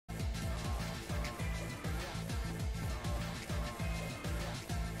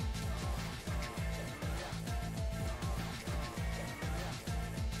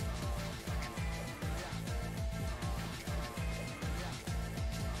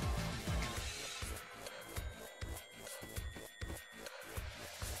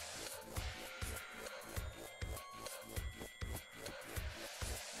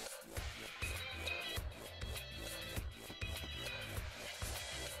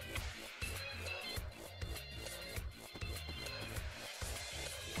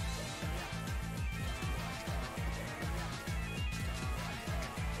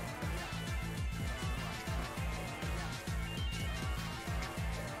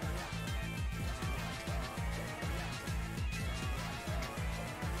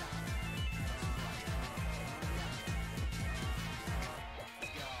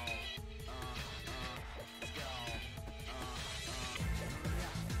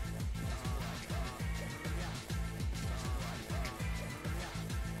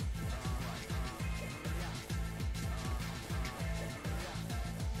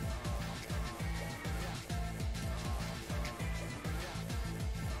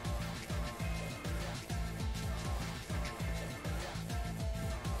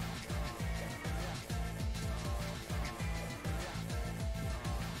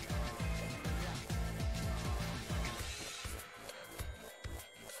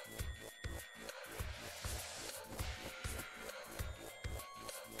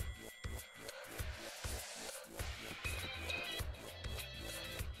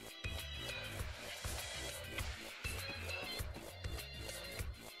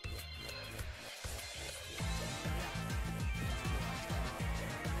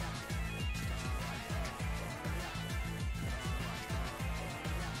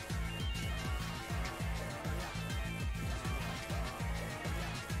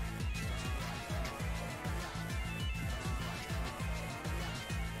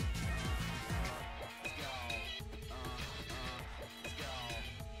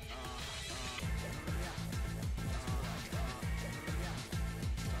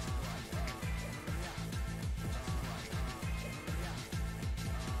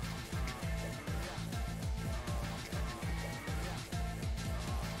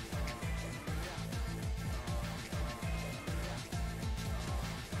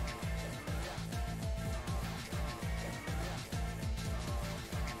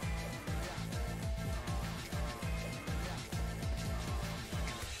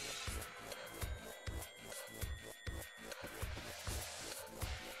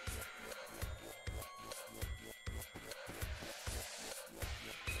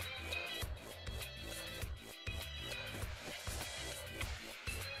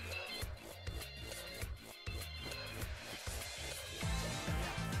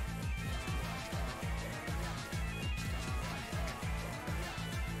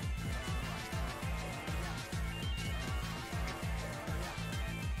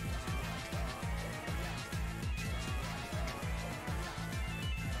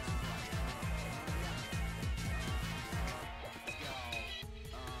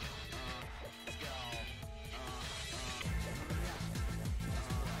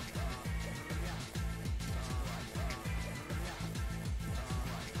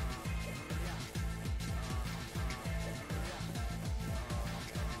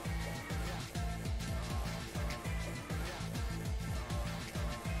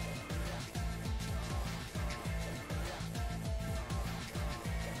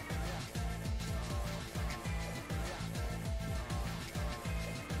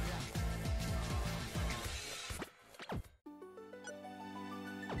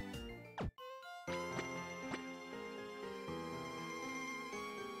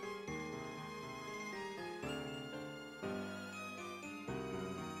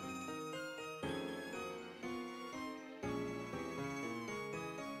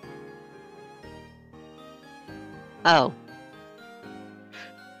Oh.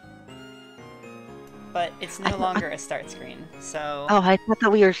 But it's no longer a start screen, so... Oh, I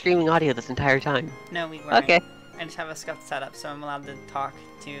thought we were streaming audio this entire time. No, we weren't. Okay. I just have a scuffed setup, so I'm allowed to talk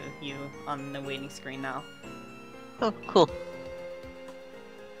to you on the waiting screen now. Oh, cool.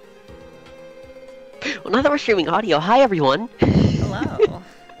 Well, now that we're streaming audio, hi everyone! Hello!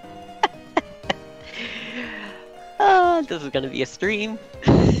 This is gonna be a stream.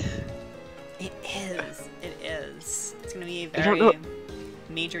 It is. It is. It's gonna be a very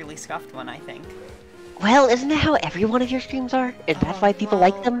majorly scuffed one, I think. Well, isn't that how every one of your streams are? Is that why people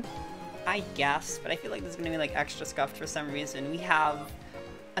like them? I guess, but I feel like this is gonna be like extra scuffed for some reason. We have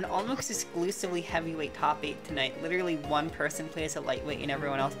an almost exclusively heavyweight top 8 tonight. Literally one person plays a lightweight and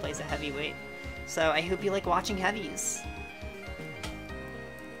everyone else plays a heavyweight. So I hope you like watching heavies.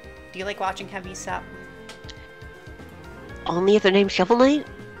 Do you like watching heavies, Sap? Only if their name's Shovel Knight?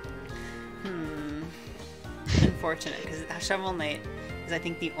 Unfortunate, because Shovel Knight is I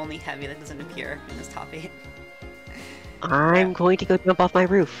think the only heavy that doesn't appear in this top 8. I'm going to go jump off my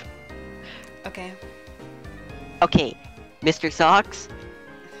roof. Okay. Okay, Mr. Socks.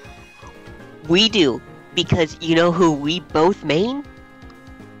 We do, because you know who we both main?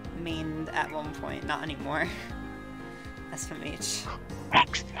 Mained at one point, not anymore. SMH.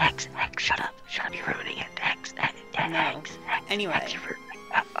 X, shut up, you're ruining it. X. Anyway.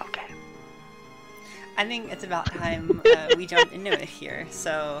 Okay. I think it's about time we jump into it here.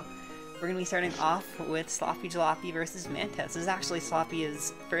 So we're going to be starting off with Sloppy Jellopy versus Mantis. This is actually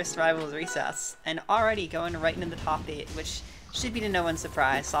Sloppy's first Rivals Recess, and already going right into the top 8, which should be to no one's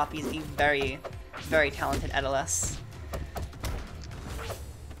surprise. Sloppy is a very, very talented Edalus.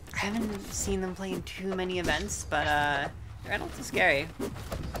 I haven't seen them play in too many events, but their Edalus is scary.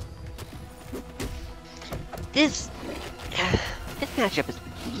 This matchup is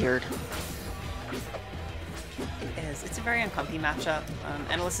weird. It is. It's a very uncomfy matchup.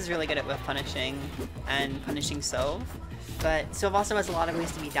 Edalus is really good at whiff punishing and punishing Sov, but Sov also has a lot of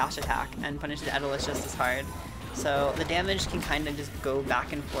ways to beat dash attack and punishes Edalus just as hard. So the damage can kind of just go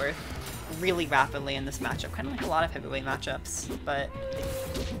back and forth really rapidly in this matchup, kind of like a lot of heavyweight matchups, but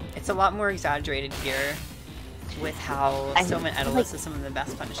it's a lot more exaggerated here with how Sov and Edalus is some of the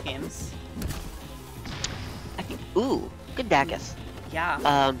best punish games. Ooh, good Dacus.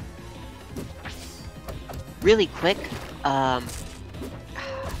 Yeah. Really quick,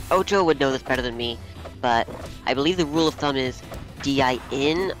 Ocho would know this better than me, but I believe the rule of thumb is DI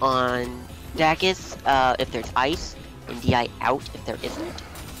in on Dacus if there's ice, and DI out if there isn't.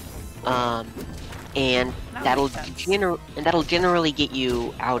 And that'll generally get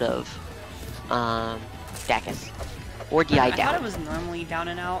you out of Dacus or DI down. I thought it was normally down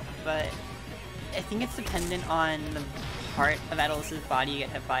and out, but I think it's dependent on the part of Edalus's body you get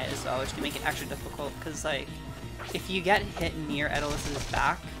hit by as well, which can make it extra difficult, because like, if you get hit near Edalus's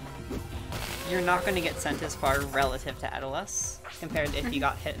back, you're not going to get sent as far relative to Edalus, compared to if you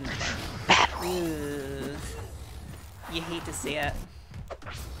got hit in the back. You hate to see it.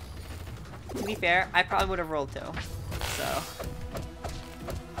 To be fair, I probably would have rolled too, so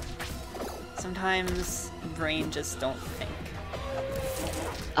sometimes brain just don't think.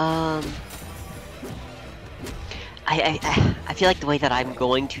 I feel like the way that I'm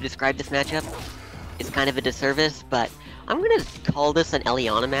going to describe this matchup is kind of a disservice, but I'm gonna call this an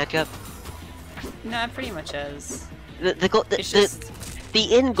Eliana matchup. No, it pretty much is. The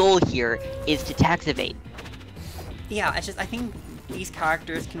end goal here is to tax evade. Yeah, it's just, I think these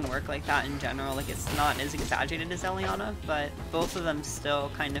characters can work like that in general. Like, it's not as exaggerated as Eliana, but both of them still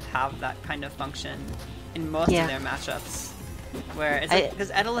kind of have that kind of function in most of their matchups. Where it's like, because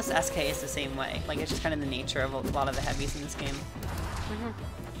Edalus SK is the same way. Like, it's just kind of the nature of a lot of the heavies in this game.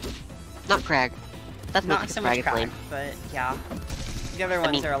 Not Crag. That's not so much Crag, but yeah. The other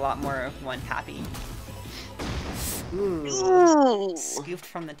ones are a lot more one-tappy. Ooh. Scooped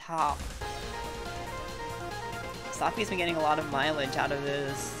from the top. Sloppy's been getting a lot of mileage out of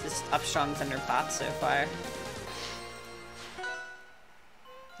his just upstrongs under bots so far.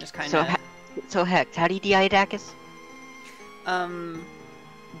 Just kind of... So Hex, how do you DI Dacus?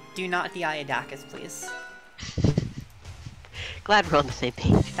 Do not DI Dacus, please. Glad we're on the same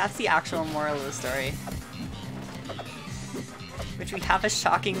page. That's the actual moral of the story. Which we have a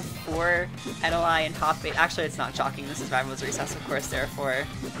shocking 4 Edeli and top 8. Actually, it's not shocking. This is Rivals Recess, of course, therefore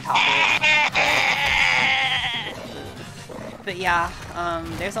top 8. But yeah,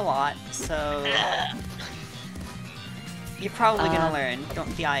 there's a lot, so you're probably gonna learn. Don't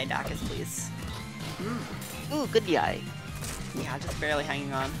DI Dacus, please. Ooh, good DI. Yeah, just barely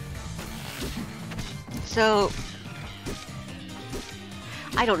hanging on. So,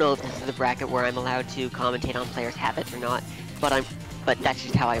 I don't know if this is the bracket where I'm allowed to commentate on players' habits or not, but that's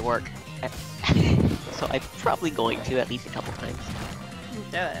just how I work. So I'm probably going to at least a couple times.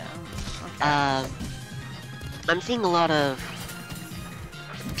 Okay. I'm seeing a lot of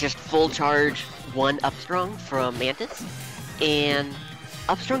just full charge 1 Upstrong from Mantis, and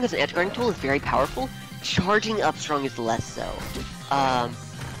Upstrong as an edge guarding tool is very powerful. Charging Upstrong is less so.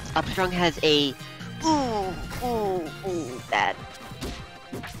 Upstrong has a bad.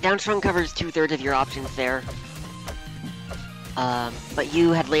 Downstrong covers 2/3 of your options there. But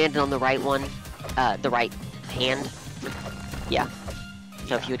you had landed on the right one, the right hand. Yeah.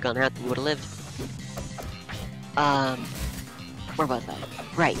 So if you had gone out, then you would have lived. Where was I?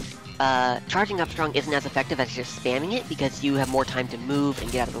 Right. Charging Upstrong isn't as effective as just spamming it because you have more time to move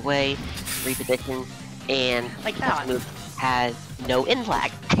and get out of the way, reposition, and like that move has no in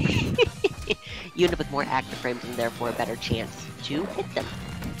lag. You end up with more active frames and therefore a better chance to hit them.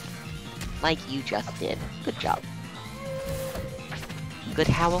 Like you just did. Good job. Good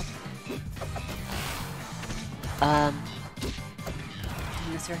Howl.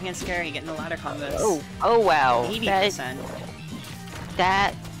 This your hand scary, getting the ladder combos. Oh wow. 80%.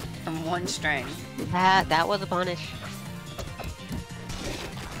 That from 1 string. That was a punish.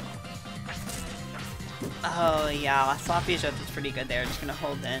 Oh yeah, Sloppy Shot is pretty good there. Just gonna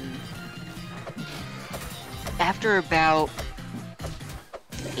hold in. After about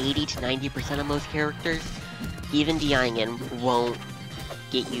 80 to 90% of most characters, even DIing in won't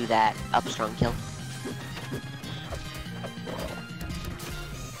get you that Upstrong kill.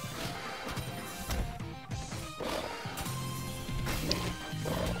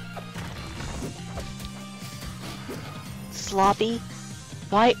 Sloppy,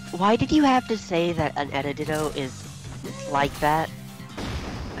 why did you have to say that an Editito is like that?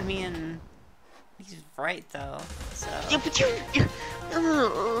 I mean, he's right though, so... Yeah, but you...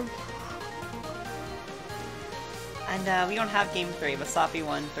 And we don't have game 3, but Sloppy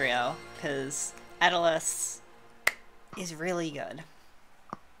won 3-0, because Edilus is really good.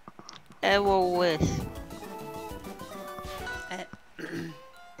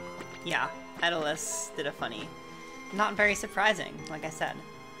 Yeah, Edilus did a funny. Not very surprising, like I said.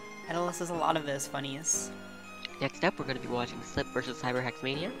 Edilus has a lot of those funnies. Next up, we're going to be watching Slip vs. Cyber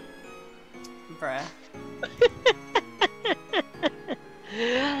Hexmania. Bruh.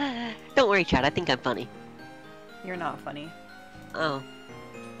 Don't worry, Chad, I think I'm funny. You're not funny. Oh.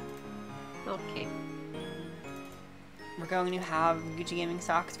 Okay. We're going to have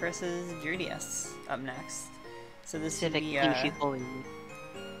GucciGamingSocks versus Drewdious up next. So this would be,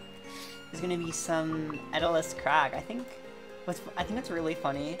 there's gonna be some Edilus Crag. I think what's really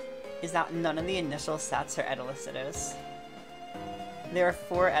funny is that none of the initial sets are Edilus. There are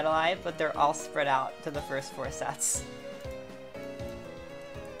 4 Edili, but they're all spread out to the first 4 sets.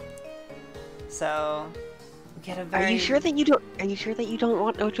 So we get a very... Are you sure that you don't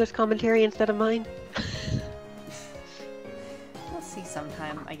want Ocho's commentary instead of mine? We'll see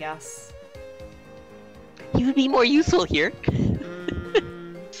sometime, I guess. He would be more useful here.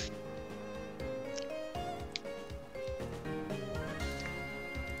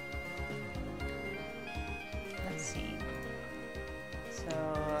 Let's see.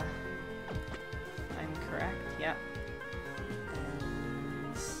 So I'm correct, yep.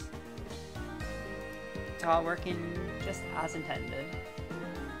 And it's all working just as intended.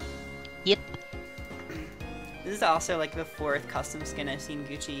 Yep. This is also like the 4th custom skin I've seen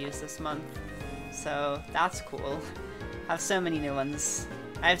Gucci use this month, so that's cool. I have so many new ones.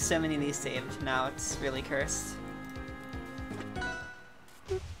 I have so many of these saved now, it's really cursed.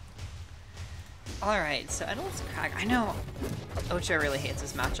 Alright, so Edilus Crag. I know Ocho really hates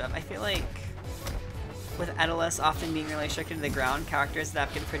this matchup. I feel like with Edilus often being really restricted to the ground, characters that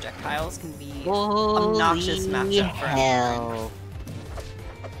have good projectiles can be obnoxious matchup for everyone.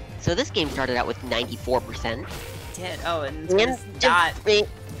 So this game started out with 94%. It did. Oh, and that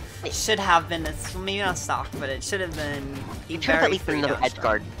should have been, maybe not stock, but it should have been at least another edge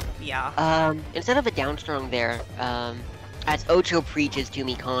guard. Yeah. Instead of a downstrong there, as Ocho preaches to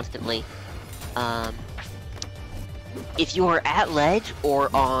me constantly, if you are at ledge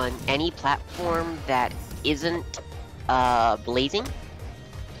or on any platform that isn't blazing,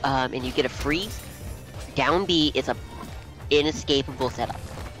 and you get a freeze, down B is a inescapable setup.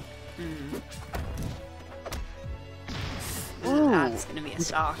 Ooh, that's gonna be a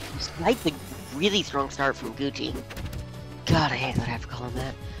stock. Despite the really strong start from Gucci. God, I hate that I have to call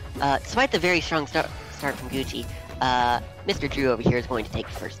him that. Despite the very strong start from Gucci, Mr. Drew over here is going to take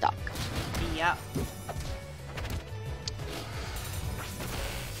the first stock. Yep.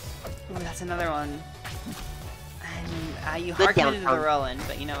 Ooh, that's another one. And you Good hard committed to the down. roll-in,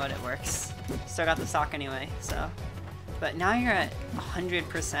 but you know what, it works. Still got the stock anyway, so. But now you're at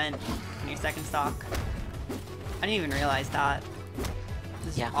 100% on your second stock. I didn't even realize that.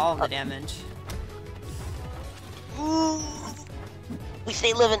 This is all of the damage. Ooh, we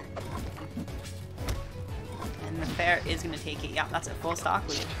stay living. And the fair is going to take it. Yeah, that's a full stock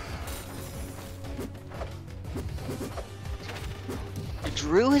lead.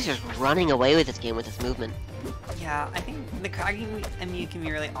 Drew is just running away with this game with his movement. Yeah, I think the cracking MU can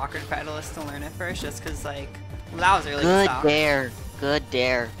be really awkward for Idolists to learn at first, just because, like, well, that was a really good stock. Good dare. Good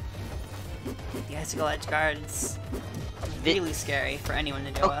dare. The icicle edge guard's really scary for anyone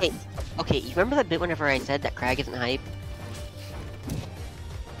to deal with. Okay, you remember that bit whenever I said that Crag isn't hype?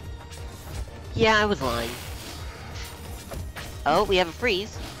 Yeah, I was lying. Oh, we have a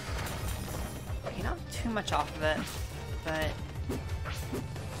freeze. You're not too much off of it, but...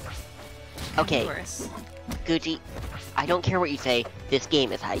 Okay, worse. Gucci, I don't care what you say, this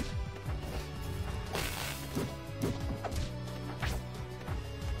game is hype.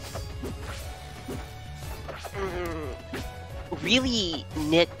 Really,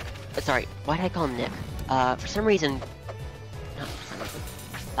 Nick... Sorry, why did I call him Nick? For some reason... Not for some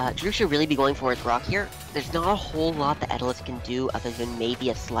reason. Drew should really be going for his rock here. There's not a whole lot that Edalus can do other than maybe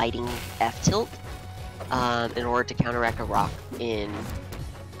a sliding F-tilt in order to counteract a rock in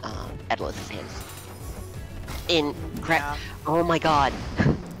Edalus's hands. Yeah. Oh my god.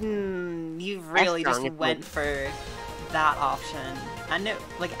 You really just went for that option. And it,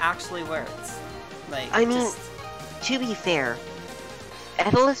 like, actually worked. Like, I mean, to be fair,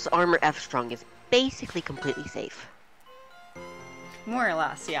 Edalus Armor F-Strong is basically completely safe. More or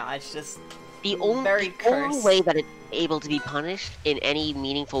less, yeah, it's just The only way that it's able to be punished in any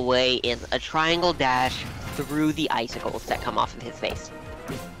meaningful way is a triangle dash through the icicles that come off of his face.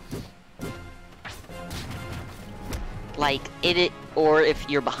 Like, or if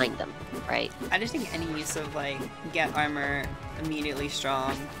you're behind them, right? I just think any use of, like, get armor immediately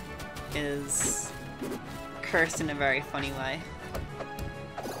strong is cursed in a very funny way.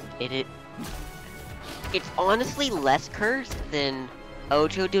 It's honestly less cursed than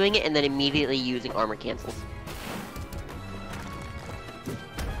Ocho doing it and then immediately using armor cancels.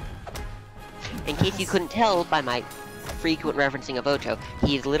 In case you couldn't tell by my frequent referencing of Ocho,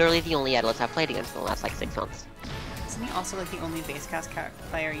 he's literally the only Edalus I've played against in the last, like, 6 months. Isn't he also, like, the only basecast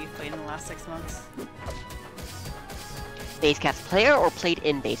player you've played in the last 6 months? Basecast player or played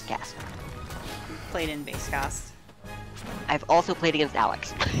in Basecast? Played in basecast. I've also played against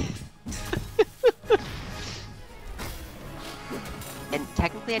Alex. And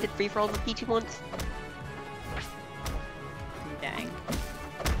technically I did free-for-alls with Peachy once. Dang.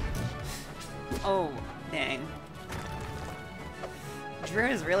 Oh, dang. Drew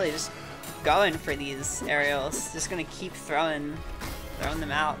is really just going for these aerials. Just gonna keep throwing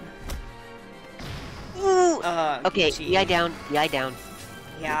them out. Ooh! Okay, Gucci. DI down, DI down.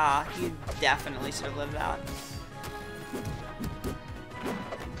 Yeah, you definitely should have lived that.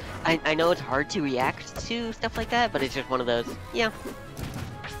 I know it's hard to react to stuff like that, but it's just one of those, yeah.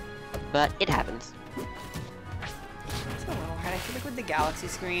 But it happens. It's a little hard. I feel like with the Galaxy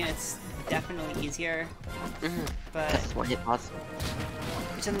screen, it's definitely easier. But That's one hit pause.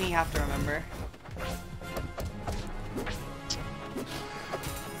 it's something you have to remember.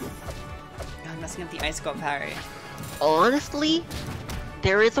 I'm messing up the ice scope parry. Honestly,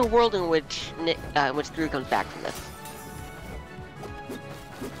 there is a world in which Drew comes back from this.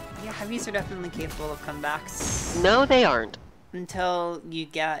 Yeah, heavies are definitely capable of comebacks. No, they aren't. Until you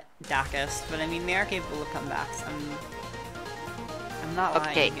get Dacus, but I mean, they are capable of comebacks. I'm not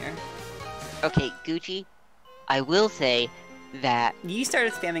lying here. Okay, Gucci, I will say that... You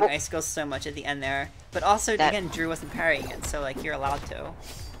started spamming icicles so much at the end there, but also, again, Drew wasn't parrying it, so, like, you're allowed to.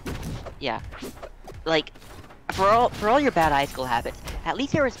 Yeah. Like, for all your bad icicle habits, at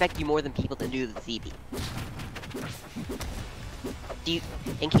least I respect you more than people that do the ZB.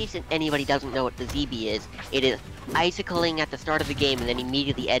 In case anybody doesn't know what the ZB is, it is icicling at the start of the game and then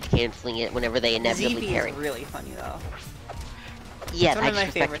immediately edge canceling it whenever they inevitably carry. ZB is really funny though. Yes, I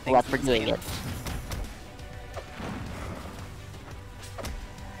just respect people for doing it.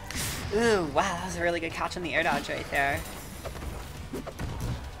 Ooh, wow, that was a really good catch on the air dodge right there.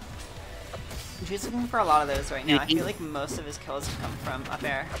 He's looking for a lot of those right now. I feel like most of his kills have come from up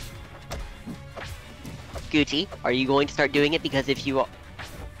air. Gucci, are you going to start doing it? Because if you...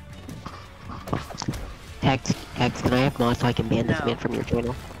 Text, can I have mods so I can ban this man from your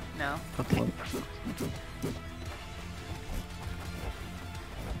channel? No. Okay.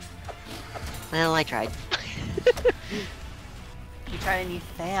 Well, I tried. You tried and you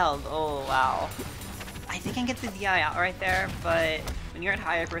failed. Oh, wow. I think I can get the DI out right there, but when you're at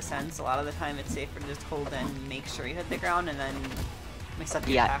higher percents, a lot of the time it's safer to just hold in, make sure you hit the ground, and then mix up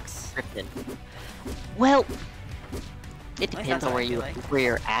your attacks. Well, it At least depends that's on what I feel like. where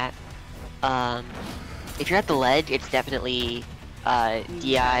you're at. If you're at the ledge, it's definitely You just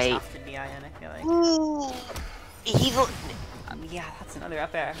DI. have to DI in, I feel like. Ooh, he's. Yeah, that's another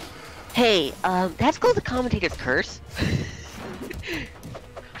up air. Hey, that's called the commentator's curse.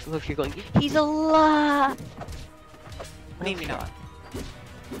 So if you're going, he's a lot. Maybe not.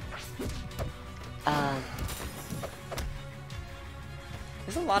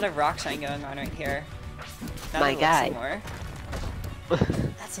 There's a lot of rock shine going on right here. Now My that it guy. looks more.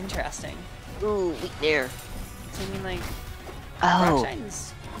 That's interesting. Ooh, weak there. So I mean, like, Oh. rock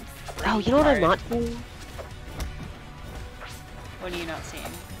shine's Oh, pretty you know what I'm hard. not seeing? What are you not seeing?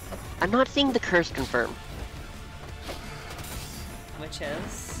 I'm not seeing the curse confirmed. Which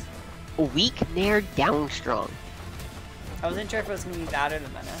is? Weak, nair, down strong. I wasn't sure if it was gonna be that or the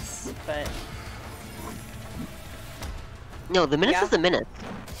menace, but No, the menace Yeah. is the menace.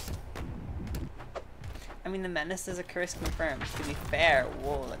 I mean the menace is a curse confirmed. To be fair,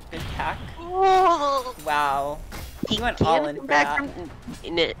 whoa, like good tack. Oh, Wow, he went can all in come for back that. from.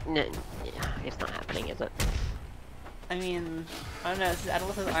 It's not happening, is it? I mean, I don't know. This is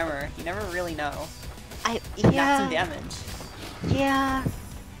Adolith's armor. You never really know. That's Some yeah, damage. yeah.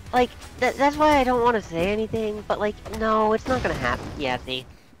 Like that's why I don't want to say anything. But like, no, it's not gonna happen. Yeah, see.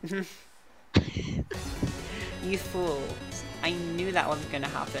 You fools! I knew that wasn't gonna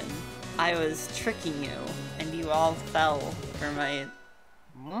happen. I was tricking you, and you all fell for my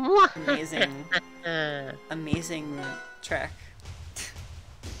amazing, amazing trick.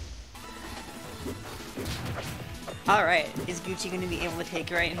 Alright, is Gucci going to be able to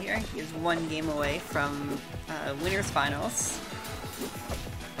take it right here? He is one game away from winners finals.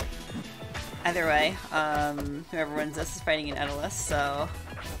 Either way, whoever wins this is fighting an Edalus, so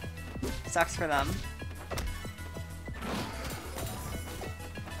sucks for them.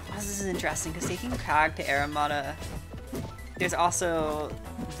 Oh, this is interesting, because taking Crag to Aramata, there's also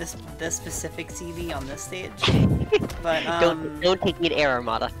this specific CV on this stage, but don't take me to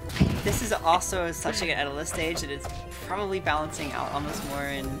Aramata. this is also such a good Edalus stage that it's probably balancing out almost more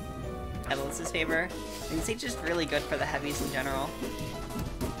in Edalus's favor. And this stage is really good for the heavies in general.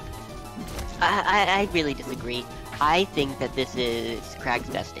 I really disagree. I think that this is Crag's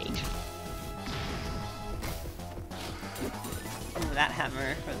best stage. Ooh, that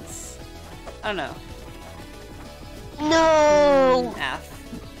hammer was... I don't know. No!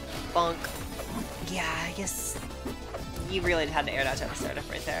 F. Bonk. Yeah, I guess you really had to air dodge at the startup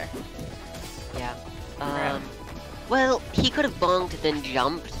right there. Yeah. Yeah. Well, he could have bonked, then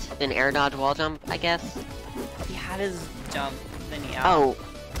jumped, then air dodge, wall jump, I guess. He had his jump, then he out.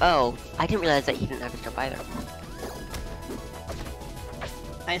 Oh, I didn't realize that he didn't have his jump either.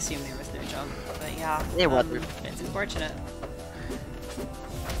 I assume there was no jump, but yeah. There wasn't. It's unfortunate.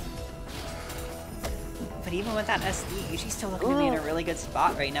 But even with that SD, she's still looking to be in a really good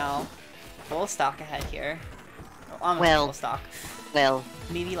spot right now. Full stock ahead here. Almost Well, full stock. Well,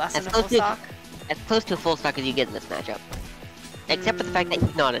 Maybe less as than a full close to- stock. as close to a full stock as you get in this matchup. Except for the fact that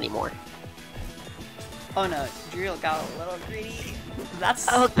he's not anymore. Oh no, Drew got a little greedy. That's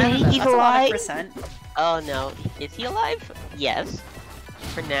Okay, I don't know, he's that's a lot alive. of percent. Oh no, is he alive? Yes.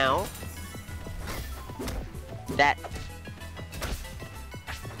 For now. That...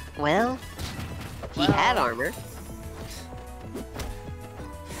 Well... He had armor.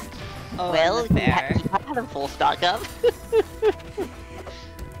 Oh, Well, and the he had fair. a full stock up.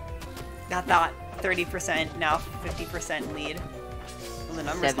 Got that 30%, now 50% lead. Well, the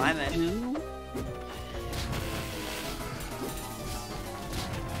numbers climbing. 7-2.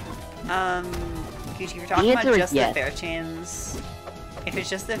 Gucci, you're talking about answer is just yes. the fair chains. If it's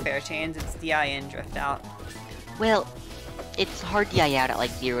just the fair chains, it's DI in, drift out. Well, it's hard DI out at like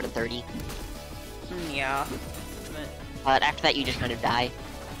 0 to 30. Yeah. But after that, you just kind of die.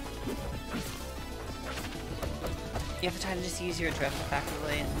 You have to try to just use your drift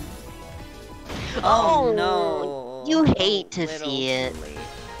effectively. And... Oh, no! You hate to Little see it. too late.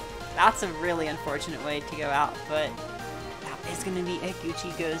 That's a really unfortunate way to go out, but that is going to be it.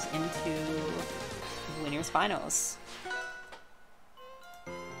 Gucci goes into winners finals.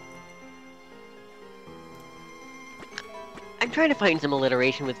 I'm trying to find some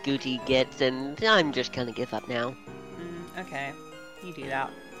alliteration with Gucci gets, and I'm just gonna give up now. Okay, you do that.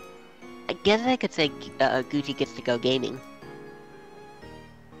 I guess I could say Gucci gets to go gaming.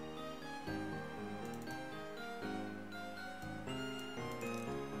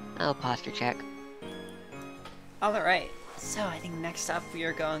 Oh, posture check. Alright, so I think next up we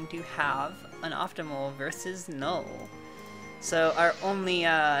are going to have Unoptimal versus Null. So our only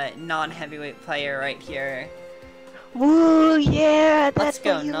non-heavyweight player right here. Woo, yeah, Let's that's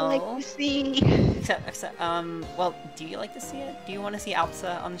go, what you Null. like to see. Except, well, do you like to see it? Do you want to see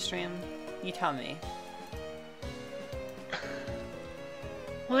Alpsa on the stream? You tell me.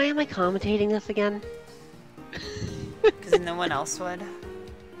 Why am I commentating this again? Because no one else would.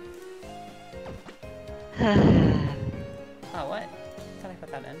 Oh, what? Thought I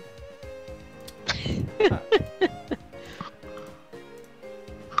put that in. Huh.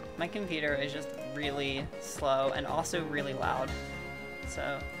 My computer is just really slow and also really loud.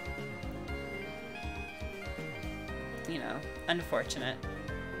 So, you know, unfortunate.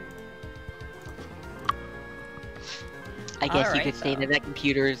 I guess you Alright, could say though. that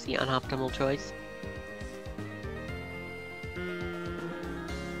computer is the unoptimal choice.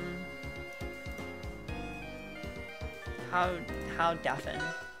 How deafen?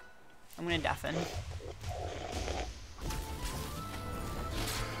 I'm gonna deafen.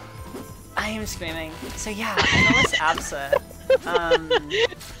 I am screaming. So yeah, Endless Absa.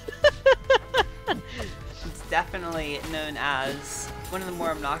 It's definitely known as one of the more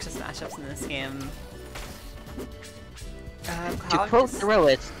obnoxious matchups in this game. To quote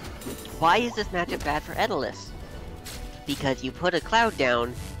Drewdious, why is this matchup bad for Edilus? Because you put a cloud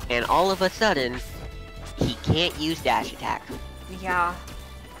down, and all of a sudden, he can't use dash attack. Yeah.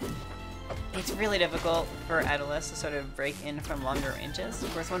 It's really difficult for Edilus to sort of break in from longer ranges.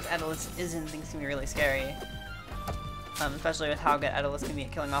 Of course, once Edilus is in, things can be really scary. Especially with how good Edilus can be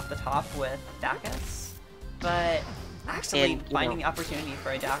at killing off the top with Dacus. But actually finding the opportunity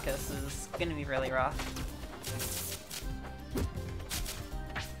for a Dacus is gonna be really rough.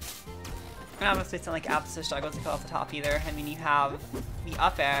 And obviously it's not like Absa struggles to kill off the top either. I mean, you have the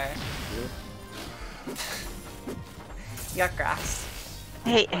up air. You got Grax.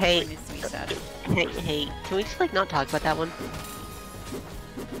 Hey, Needs to be said. hey, can we just like not talk about that one?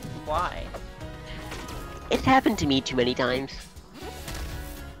 Why? It's happened to me too many times.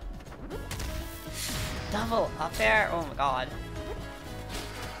 Double up air? Oh my god.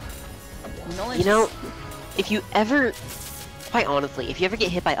 You know, if you ever, quite honestly, if you ever get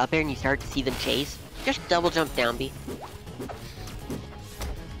hit by up air and you start to see them chase, just double jump down B.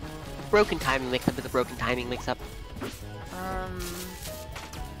 Broken timing mix-up is a broken timing mix-up. I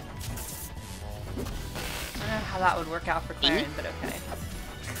don't know how that would work out for Clarion, but okay.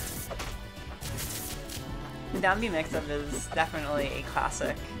 The down B mix-up is definitely a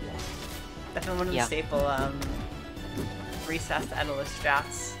classic. Definitely one of the staple, recessed Edilus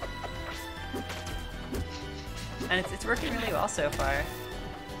strats. And it's working really well so far.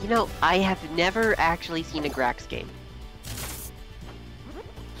 You know, I have never actually seen a Grax game.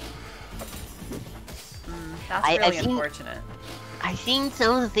 That's really unfortunate. I've seen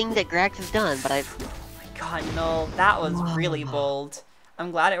some of the things that Grax has done, but I've... Oh my god, no, that was really bold.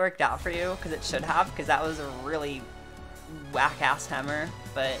 I'm glad it worked out for you, because it should have, because that was a really whack-ass hammer,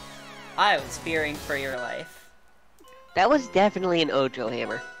 but I was fearing for your life. That was definitely an Ojo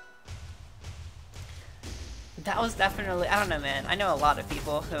hammer. That was definitely, I don't know, man. I know a lot of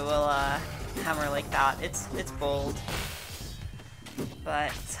people who will hammer like that. It's bold,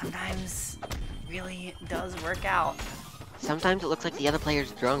 but sometimes it really does work out. Sometimes it looks like the other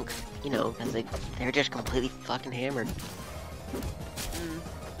player's drunk, you know, because they're just completely fucking hammered.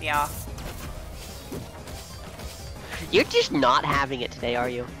 Yeah. You're just not having it today, are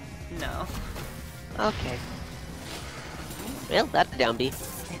you? No. Okay. Well, that's a down B. It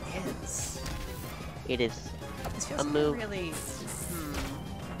is. It is. This feels A move. like a really,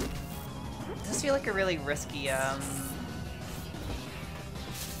 Does this feel like a really risky,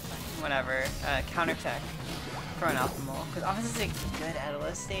 whatever, counter tech for Unoptimal? Because obviously it's a good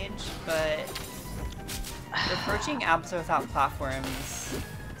Edilus stage, but approaching Absa without platforms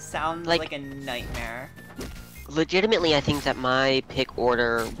sounds like a nightmare. Legitimately, I think that my pick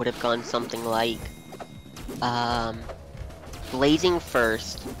order would have gone something like, Blazing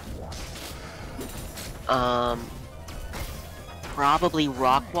first, probably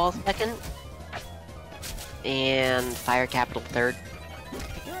Rockwall second, and Fire Capital third. I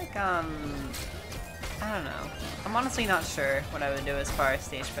feel like, I don't know. I'm honestly not sure what I would do as far as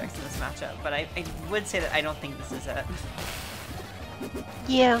stage picks in this matchup, but I would say that I don't think this is it.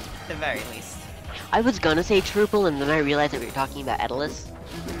 Yeah. At the very least. I was gonna say Truple, and then I realized that we were talking about Edilus.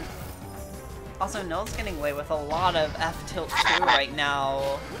 Also, Null's getting away with a lot of F-tilt too right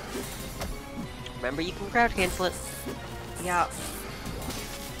now. Remember, you can crowd cancel it. Yeah.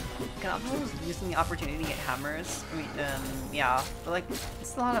 Unoptimal was using the opportunity to get hammers. I mean, yeah. But, like,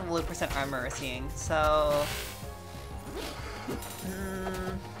 it's a lot of low percent armor we're seeing, so...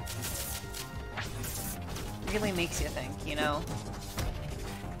 really makes you think, you know?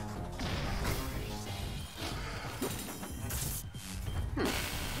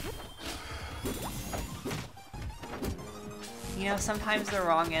 You know, sometimes the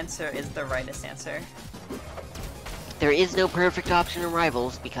wrong answer is the rightest answer. There is no perfect option in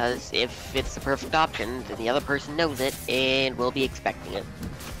Rivals, because if it's the perfect option, then the other person knows it and will be expecting it.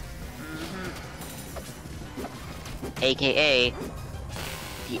 AKA,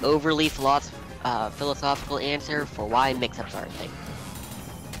 the overly philosophical answer for why mix-ups are a thing.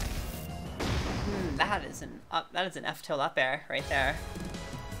 That is an F tilt up air right there.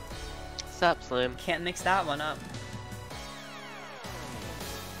 Sup, Slim? Can't mix that one up.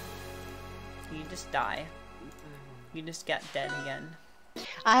 You just die. You just get dead again.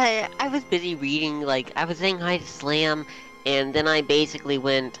 I was busy reading, like, I was saying hi to Slam, and then I basically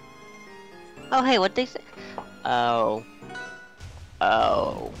went, oh hey, what'd they say? Oh.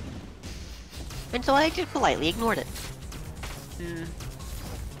 Oh. And so I just politely ignored it. So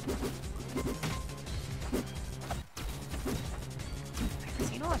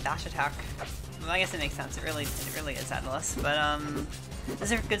you know what, dash attack? Well, I guess it makes sense. It really is endless. But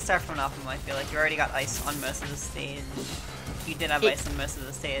this is a good start from Unoptimal. I feel like you already got ice on most of the stage. You did have ice on most of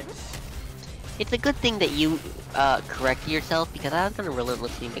the stage. It's a good thing that you corrected yourself, because I was gonna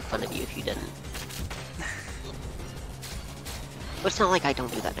relentlessly make fun of you if you didn't. But it's not like I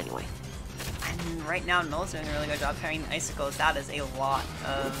don't do that anyway. And right now, Null's doing a really good job parrying icicles. That is a lot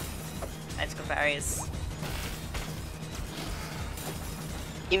of icicle parries.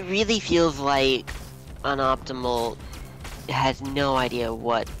 It really feels like Unoptimal has no idea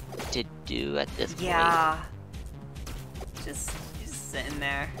what to do at this point. Yeah. Just sitting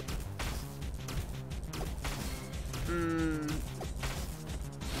there.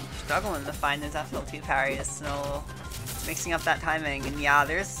 Struggling to find those FL2 parries, Null. Mixing up that timing, and yeah,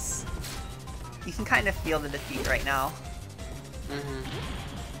 you can kind of feel the defeat right now.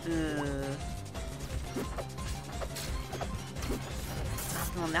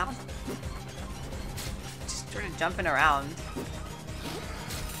 Well, now, just sort of jumping around.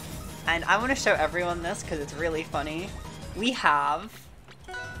 And I want to show everyone this because it's really funny. We have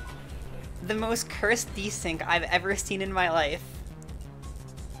the most cursed desync I've ever seen in my life.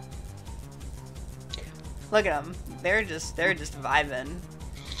 Look at them. They're just vibing.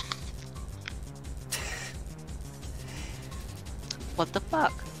 What the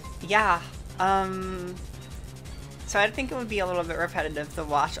fuck? Yeah. So I think it would be a little bit repetitive to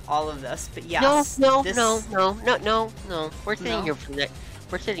watch all of this, but yes. No. We're sitting here for that.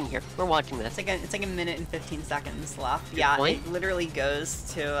 We're sitting here. We're watching this. It's like a minute and 15 seconds left. Yeah, it literally goes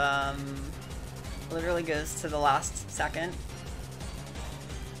to the last second.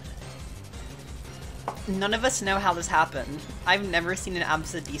 None of us know how this happened. I've never seen an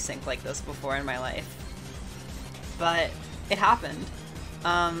absolute desync like this before in my life. But it happened.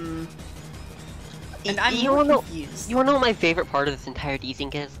 And I'm confused. You wanna know what my favorite part of this entire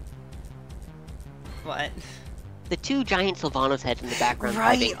desync is? What? The two giant Sylvanos heads in the background.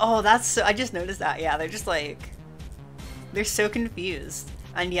 Right! Vibing. Oh, that's so, I just noticed that. Yeah, they're just like... They're so confused.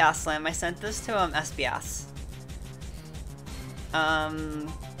 And yeah, Slam, I sent this to SBS.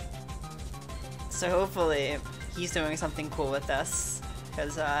 So hopefully he's doing something cool with this,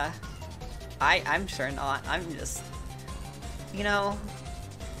 because I'm sure not. I'm just, you know.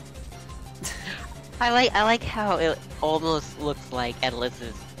 I like how it almost looks like Endless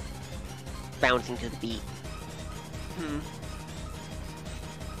is bouncing to the beat.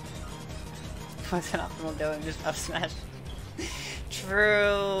 What's Unoptimal doing? Just up smash.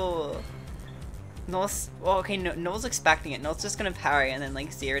 True. Null's, well, okay, Null's expecting it. Null's just gonna parry and then,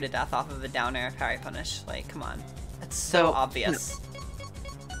 like, zero to death off of a down air parry punish. Like, come on. That's so obvious.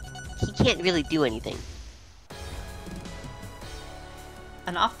 He can't really do anything.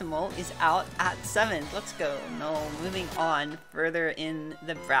 Unoptimal is out at 7th. Let's go. Null moving on further in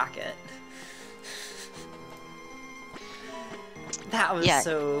the bracket. That was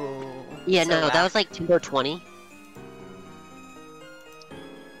so... Yeah, so no, whack. that was like 2:20.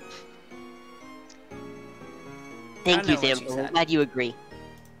 Thank you, Sam. I'm glad you agree.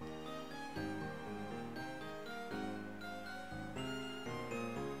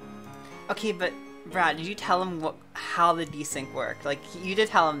 Okay, but Brad, did you tell him how the desync worked? Like, you did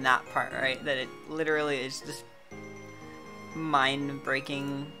tell him that part, right? That it literally is just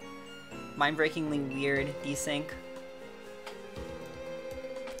mind-breakingly weird desync.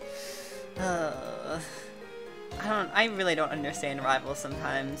 I really don't understand Rivals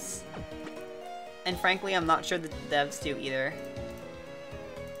sometimes. And frankly, I'm not sure the devs do either.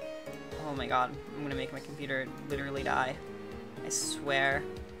 Oh my god, I'm gonna make my computer literally die. I swear.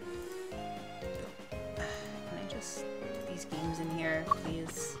 just these games in here,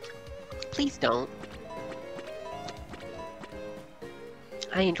 please? Please don't.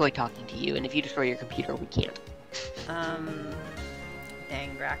 I enjoy talking to you, and if you destroy your computer, we can't.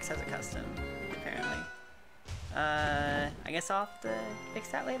 Dang, Grax has a custom, apparently. I guess I'll have to fix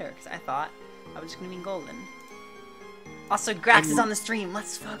that later, because I thought I was just gonna be golden. Also, Grax is on the stream,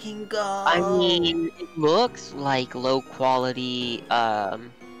 let's fucking go! I mean, it looks like low quality,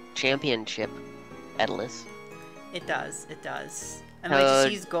 championship Edalus. It does, it does. I might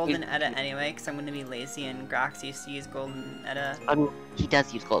just use golden Edda anyway, because I'm gonna be lazy, and Grax used to use golden Edda. I mean, he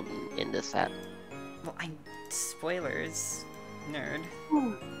does use golden in this set. Well, spoilers. Nerd.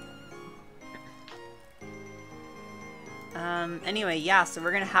 Anyway, yeah, so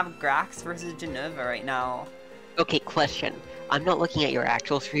we're gonna have Grax versus Jenova right now. Okay, question. I'm not looking at your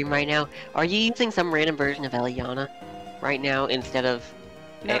actual stream right now. Are you using some random version of Eliana right now instead of...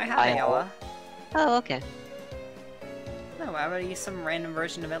 No, I have Ayala. Oh, okay. No, why would I use some random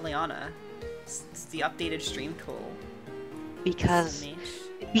version of Eliana? It's the updated stream tool. Because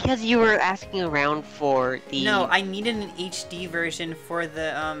you were asking around for the... No, I needed an HD version for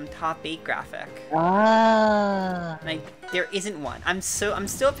the top 8 graphic. Ah. And there isn't one. I'm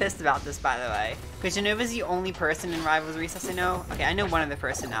still pissed about this, by the way. Because Jenova's the only person in Rivals Recess I know. Okay, I know one other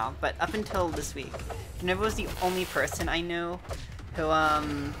person now, but up until this week, Jenova was the only person I knew who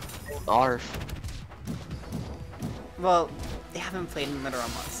Arf. Well, they haven't played in literal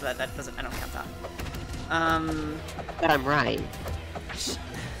months, so that doesn't, I don't count that. But I'm right.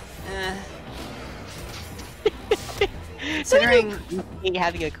 Considering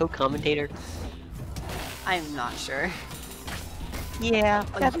having a co-commentator. I'm not sure. Yeah,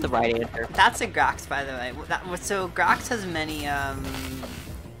 that's the right answer. That's a Grax, by the way. So Grax has many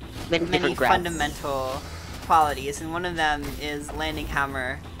fundamental qualities, and one of them is landing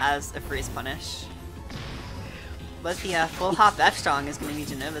hammer as a freeze punish. But the full hop F strong is going to be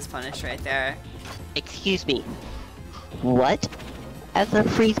Jenova's punish right there. Excuse me. What? As a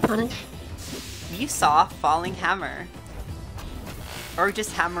freeze punish? You saw falling hammer. Or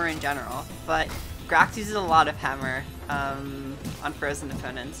just hammer in general. But Grax uses a lot of hammer on frozen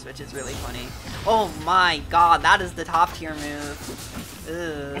opponents, which is really funny. Oh my god, that is the top tier move.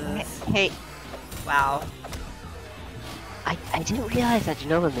 Ugh. Hey. Wow. I didn't realize that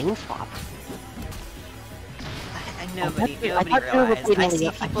Jenova main swapped. Nobody realized. I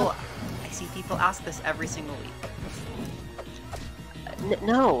see people ask this every single week.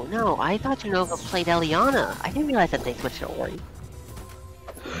 No, I thought Jenova played Eliana. I didn't realize that they switched to Ori.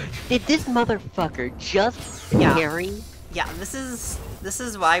 Did this motherfucker just carry? Yeah, this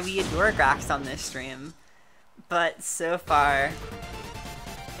is why we adore Grax on this stream. But so far,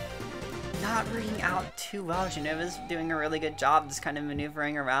 not working out too well. Jenova's doing a really good job just kind of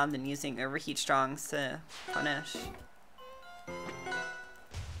maneuvering around and using overheat strongs to punish.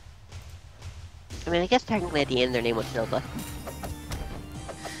 I mean, I guess technically at the end their name was Nova.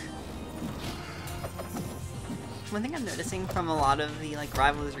 One thing I'm noticing from a lot of the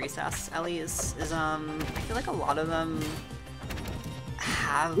Rivals Recess Ellies is I feel like a lot of them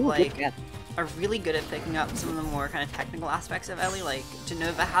have are really good at picking up some of the more kind of technical aspects of Ellie. Like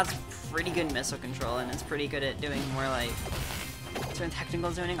Jenova has pretty good missile control and is pretty good at doing more certain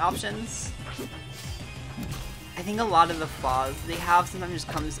technical zoning options. I think a lot of the flaws they have sometimes just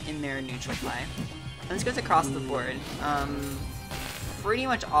comes in their neutral play. And this goes across the board. Pretty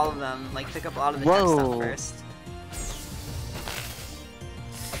much all of them pick up a lot of the tech stuff first.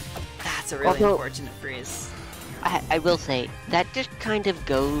 That's a really unfortunate freeze. I will say, that just kind of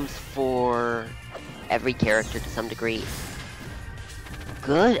goes for every character to some degree.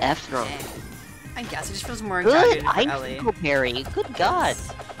 Good F-Strong. I guess it just feels more exaggerated for Ellie. Good parry. Good god.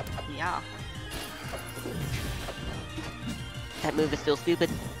 Yeah. That move is still stupid.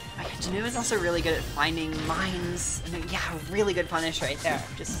 Jenova's also really good at finding mines. And yeah, really good punish right there.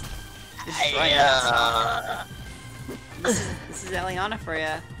 Just destroy it. This is Eliana for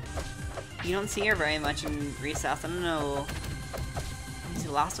you. You don't see her very much in Recess. I don't know.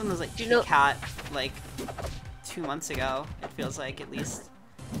 The last one was Cat 2 months ago. It feels like, at least.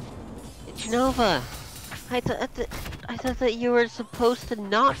 Jenova, I thought that you were supposed to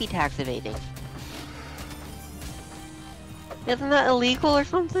not be tax evading. Isn't that illegal or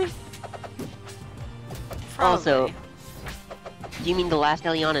something? Probably. Also, do you mean the last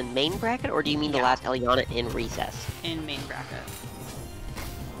Eliana in main bracket, or do you mean the last Eliana in Recess? In main bracket.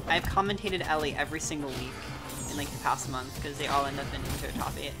 I've commentated Ellie every single week in the past month because they all end up in their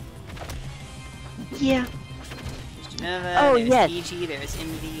top 8. Yeah. There's Jenova, there's Fiji, there's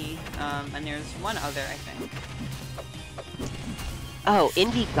Envy, and there's one other, I think. Oh,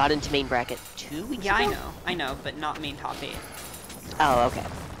 Envy got into main bracket 2 weeks Yeah, ago? I know, but not main top 8. Oh, okay.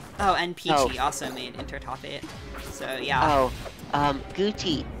 Oh, and Peachy also made inter top 8. So yeah. Oh,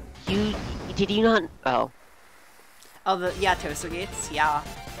 Gucci, did you not? Oh, Oh, yeah, Toaster Gates. Yeah,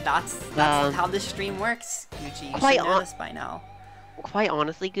 that's how this stream works. Gucci, you should know this by now. quite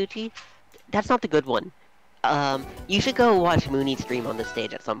honestly, Gucci, that's not the good one. You should go watch Mooney stream on the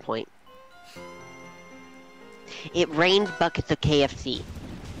stage at some point. It rains buckets of KFC.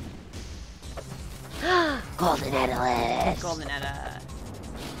 Golden Edilis. Golden Edda.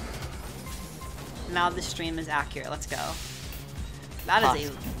 Now the stream is accurate. Let's go. That is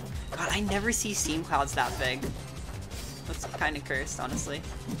a... God, I never see steam clouds that big. That's kind of cursed, honestly.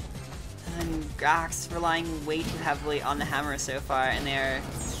 And then Grax relying way too heavily on the hammer so far, and they're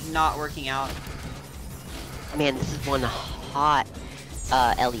not working out. Man, this is one hot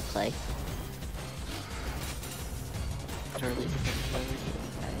Ellie play.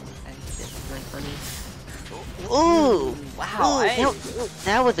 Ooh! Wow,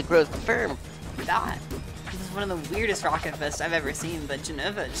 that was a gross confirm. That was one of the weirdest rocket fists I've ever seen, but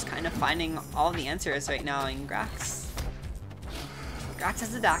Jenova just kind of finding all the answers right now in Grax. Grax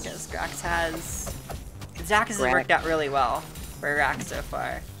has the Dacus. Grax has... Dacus has worked out really well for Grax so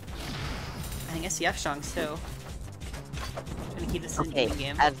far. I think CF Shunks too. Trying to keep this in the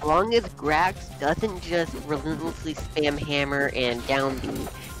game. As long as Grax doesn't just relentlessly spam hammer and down B,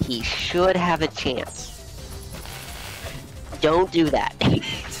 he should have a chance. Don't do that.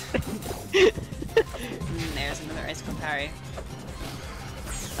 There's another icicle parry.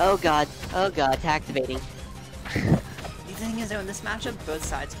 Oh god, tax evading. The thing is though, in this matchup, both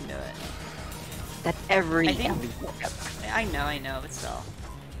sides can do it. That's every I know, but still.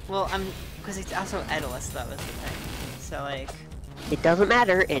 Well, because it's also Edilis though, is the thing. So like... It doesn't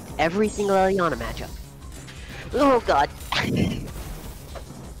matter, it's every single Eliana matchup. Oh god.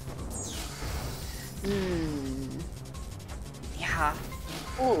 Yeah.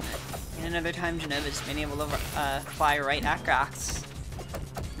 Ooh. And another time Jenova just being able to fly right at Grax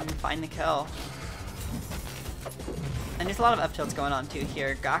and find the kill. And there's a lot of up tilts going on too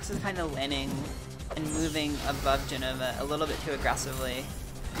here. Grax is kind of landing and moving above Jenova a little bit too aggressively.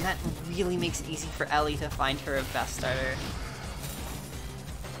 And that really makes it easy for Ellie to find her a best starter.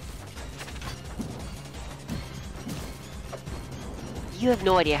 You have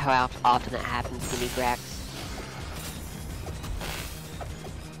no idea how often that happens to me, Grax.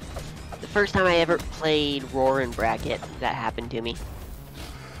 The first time I ever played Roar in Bracket, that happened to me.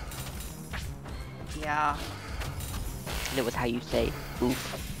 Yeah. And it was how you say,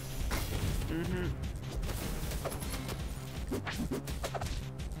 oof.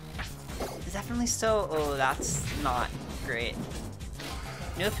 It's definitely still... Oh, that's not great.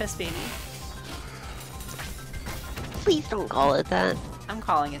 No piss, baby. Please don't call it that. I'm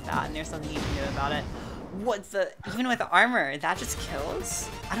calling it that, and there's nothing you can do about it. What the... Even with the armor, that just kills?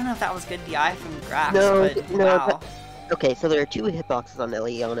 I don't know if that was good DI from Grax, but wow. Okay, so there are 2 hitboxes on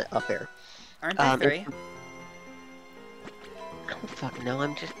Eliana up air. Aren't there 3? Oh, fuck no,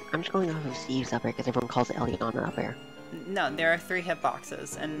 I'm just going off of Steve's up air because everyone calls it Eliana up air. No, there are 3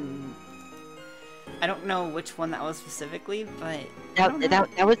 hitboxes, and I don't know which one that was specifically, but that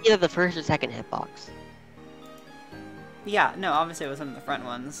was either the first or second hitbox. Yeah, no, obviously it was one of the front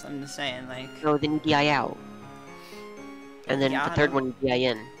ones. I'm just saying, like... No, then you DI out. And then the third one you DI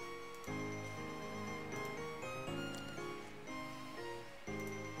in.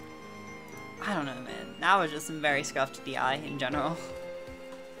 I don't know, man. That was just some very scuffed DI in general.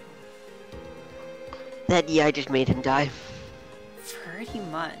 That DI just made him die. Pretty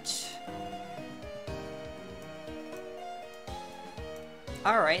much.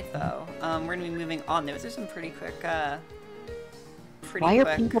 Alright, though. We're gonna be moving on. Those are some pretty quick,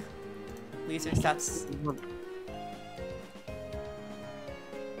 loser stats.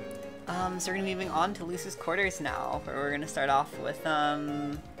 So we're gonna be moving on to Loser's Quarters now, where we're gonna start off with,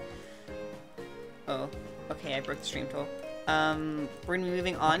 Oh, okay, I broke the stream tool. We're gonna be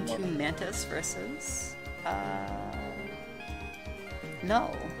moving on to Mantis versus,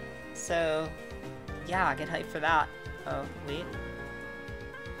 Null. So, yeah, get hyped for that. Oh, wait.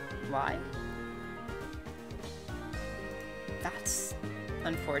 Why? That's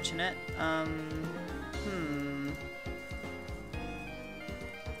unfortunate.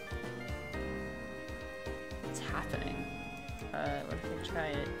 What's happening? What if I try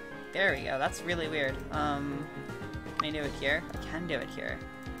it? There we go, that's really weird. Can I do it here? I can do it here.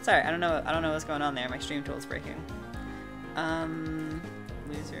 Sorry, I don't know what's going on there. My stream tool is breaking.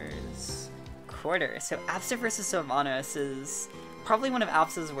 Losers Quarter. So Abster versus Sylvanos is probably one of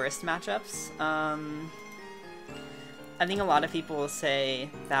Alps's worst matchups. I think a lot of people will say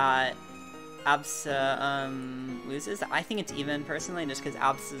that Absa loses. I think it's even personally, just because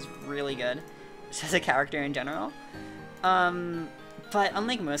Absa is really good, just as a character in general. But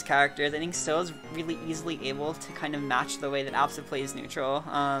unlike most characters, I think So is really easily able to kind of match the way that Absa plays neutral.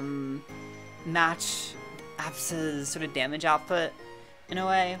 Match Absa's sort of damage output in a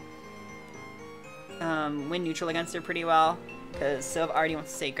way. Win neutral against her pretty well, because Sylve already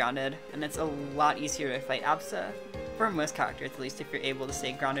wants to stay grounded, and it's a lot easier to fight Absa, for most characters at least, if you're able to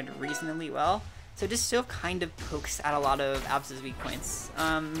stay grounded reasonably well. So just Sylve kind of pokes at a lot of Absa's weak points.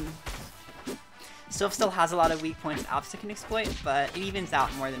 Sylve still has a lot of weak points that Absa can exploit, but it evens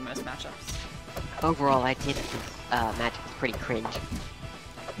out more than most matchups. Overall, I'd say that this matchup is pretty cringe.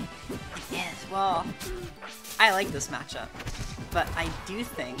 It is, well, I like this matchup, but I do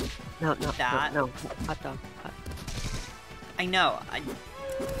think No, that... no, hot dog. Hot. I know, I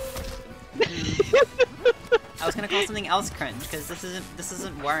was gonna call something else cringe, because this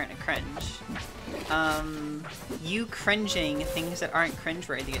doesn't warrant a cringe. You cringing things that aren't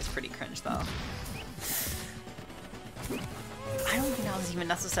cringeworthy is pretty cringe, though. I don't think that was even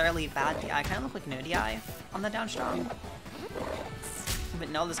necessarily bad DI. I kind of look like no DI on the down strong. But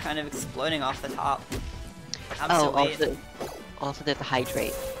Null is kind of exploding off the top. Oh, also there's the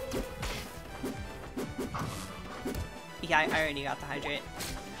hydrate. Yeah, I already got the hydrate.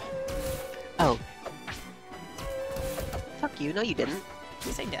 Oh. Fuck you, no you didn't.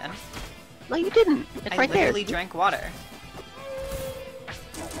 Yes, I did. No you didn't. It's right there. I literally drank water.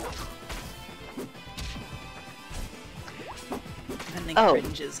 And then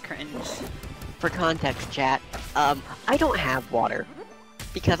cringe is cringe. For context, chat, I don't have water.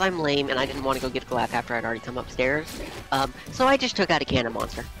 Because I'm lame and I didn't want to go get a glass after I'd already come upstairs. So I just took out a can of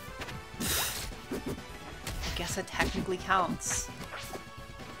Monster. I guess it technically counts.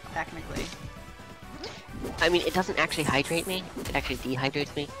 Technically. I mean, it doesn't actually hydrate me. It actually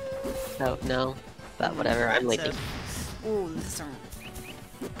dehydrates me. So, no. But whatever, I'm lazy. Ooh, this is some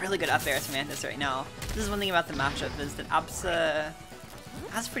really good up airs from Mantis right now. This is one thing about the matchup, is that Absa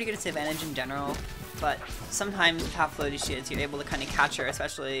has pretty good disadvantage in general, but sometimes with how floaty she is, you're able to kind of catch her,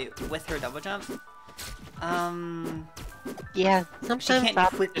 especially with her double jump. Yeah, sometimes she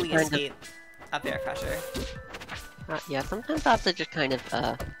can't quickly escape up air pressure. Yeah, sometimes Absa just kind of,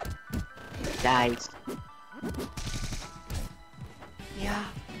 dies. Yeah.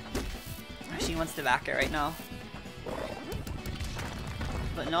 She wants to back it right now.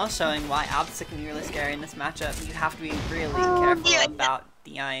 But Null showing why Absa can be really scary in this matchup. You have to be really careful about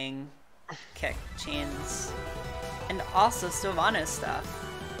DIing kick chains. And also Sylvanas stuff.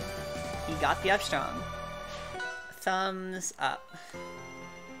 He got the up strong. Thumbs up.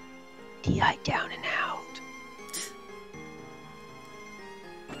 DI down and out.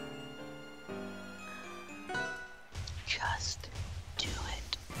 Just do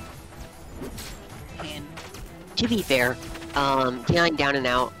it. And to be fair, DIing down and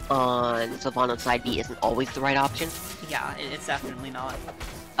out on Sylvanas side B isn't always the right option. yeah, it's definitely not.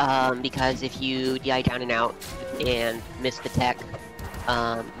 Because if you DI down and out and miss the tech,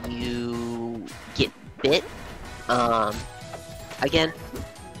 you get bit, again.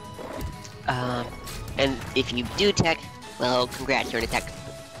 And if you do tech, well, congrats, you're in a tech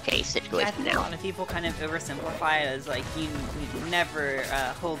case situation I think now. a lot of people kind of oversimplify it as like you never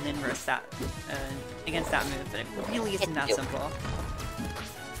hold an inverse that against that move, but it really isn't that simple.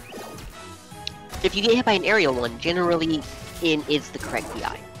 If you get hit by an aerial one, generally in is the correct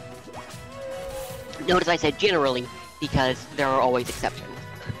DI. Notice I said generally because there are always exceptions.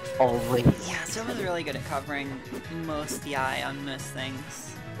 Always. Yeah, Silva's really good at covering most DI on most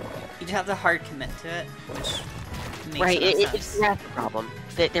things. You just have to hard commit to it, which makes sense. That's the problem.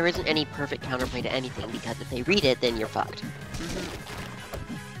 That there isn't any perfect counterplay to anything, because if they read it, then you're fucked.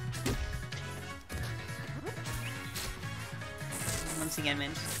 Once again,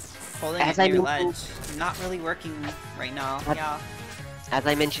 man, holding it near ledge, not really working right now. As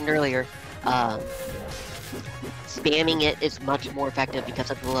I mentioned earlier, spamming it is much more effective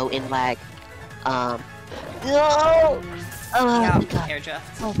because of the low in lag. No! Yeah, air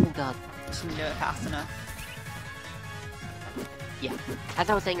drift. Oh my god. Just didn't do it fast enough. Yeah. As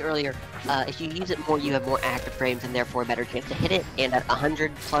I was saying earlier, if you use it more, you have more active frames and therefore a better chance to hit it, and at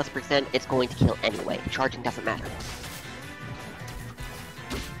 100+%, it's going to kill anyway. Charging doesn't matter.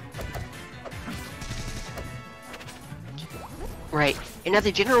 Right. And as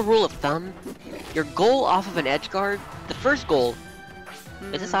a general rule of thumb, your goal off of an edge guard, the first goal,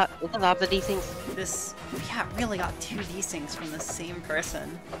 is this off of these things? This, yeah, really got two desyncs from the same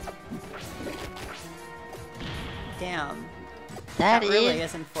person. Damn. That really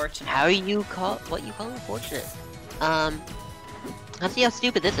is unfortunate. How you call what you call unfortunate. Let's see how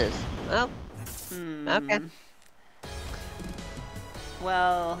stupid this is. Well, Okay.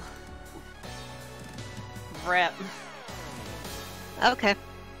 Well... Rip. Okay.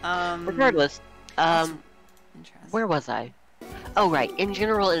 Regardless, Interesting. where was I? Oh, right. In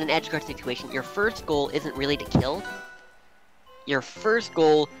general, in an edgeguard situation, your first goal isn't really to kill. Your first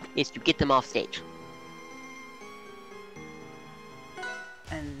goal is to get them off stage.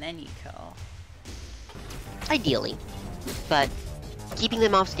 And then you kill. Ideally. But keeping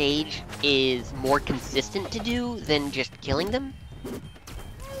them off stage is more consistent to do than just killing them.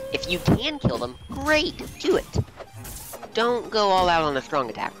 If you can kill them, great, do it. Don't go all out on a strong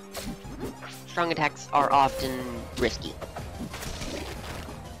attack. Strong attacks are often risky.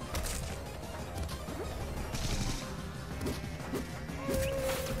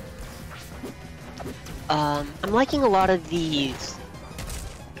 I'm liking a lot of these.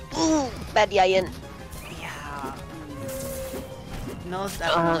 Ooh, bad DIN. Yeah. Null's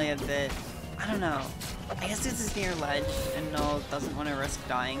definitely a bit... I don't know. I guess this is near ledge, and Null doesn't want to risk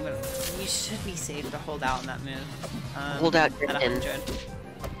dying, but you should be safe to hold out in that move. Hold out at and 100.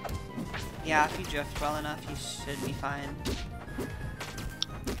 Yeah, if you drift well enough, you should be fine.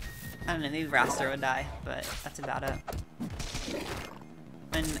 I don't know, maybe Raster would die, but that's about it.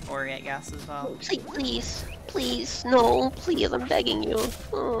 And Ori, I guess, as well. please, please, no, please, I'm begging you.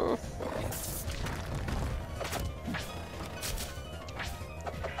 Oh.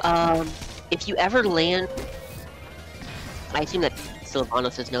 If you ever land, I assume that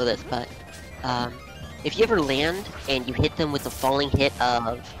Sylvanos know this, but if you ever land and you hit them with the falling hit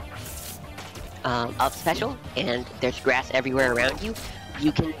of up special, and there's grass everywhere around you,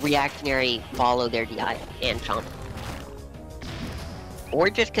 you can reactionary follow their DI and chomp. Or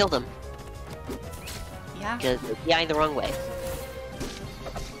just kill them. Yeah. Because they're DI the wrong way.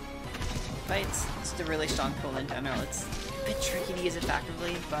 But it's just a really strong tool in general. It's a bit tricky to use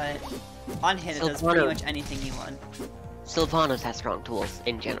effectively, but on hit it does pretty much anything you want. Sylvanos has strong tools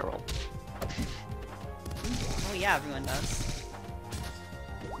in general. Oh yeah, everyone does.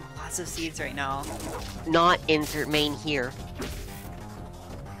 Lots of seeds right now. Not insert main here.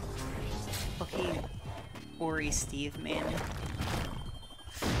 Okay, Ori Steve, man.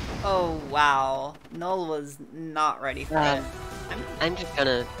 Oh wow, Null was not ready for it. I'm just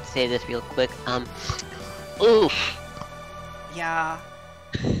gonna say this real quick. Oof. Yeah,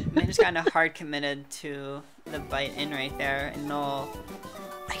 Mantis kinda hard committed to the bite in right there, and Null.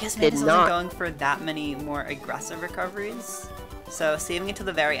 I guess Mantis wasn't going for that many more aggressive recoveries, so saving it to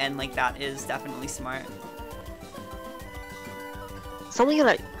the very end like that is definitely smart. Something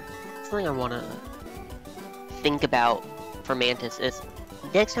I wanna think about for Mantis is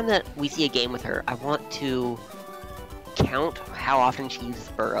next time that we see a game with her, I want to count how often she uses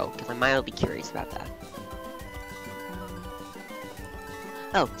Burrow, because I might be curious about that.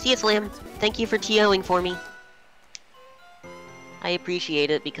 Oh, see ya, Slam. Thank you for TOing for me. I appreciate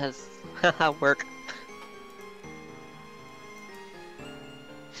it because, haha, work.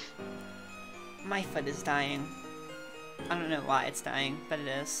 My foot is dying. I don't know why it's dying, but it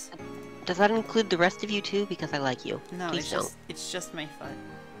is. Does that include the rest of you too? Because I like you. No, Please it's just my foot.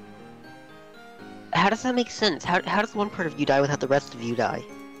 How does that make sense? How does one part of you die without the rest of you die?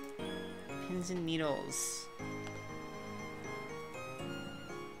 Pins and needles.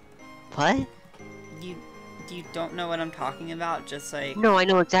 What? You don't know what I'm talking about? Just like... No, I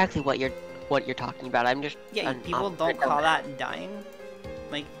know exactly what you're talking about. I'm just... Yeah, people don't call that dying?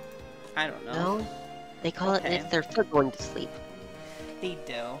 Like, I don't know. No, they call it if their foot going to sleep. They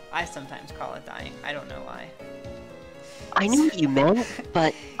do. I sometimes call it dying. I don't know why. I knew what you meant,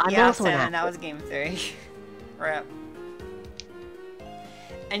 but I'm yeah, also Santa, that was game 3. Rip.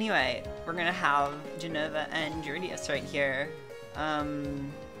 Anyway, we're gonna have Jenova and Drewdious right here.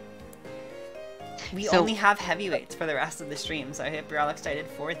 We only have heavyweights for the rest of the stream, so I hope you're all excited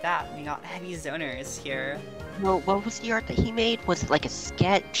for that. We got heavy zoners here. Well, what was the art that he made? Was it like a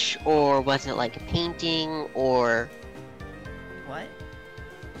sketch, or was it like a painting, or... What?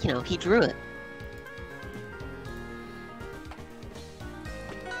 You know, he drew it.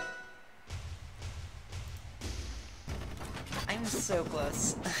 I'm so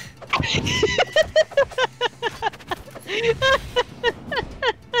close.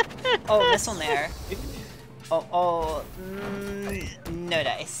 Oh, missile there. No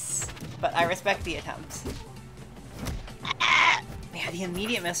dice. But I respect the attempt. Yeah, the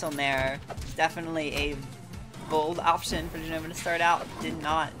immediate missile there is definitely a bold option for Jenova to start out. Did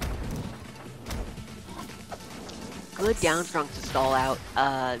not. Good down strong to stall out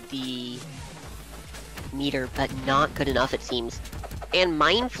the meter, but not good enough it seems. And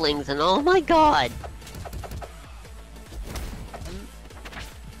mind flings and oh my god!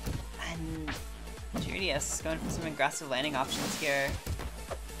 Drewdious going for some aggressive landing options here.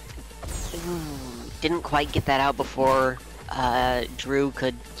 Didn't quite get that out before Drew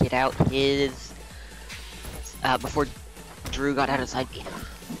could get out his... before Drew got out of side B.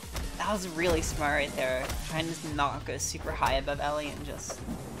 That was really smart right there. Trying to not go super high above Ellie and just...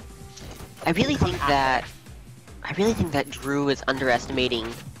 I really think that Drew is underestimating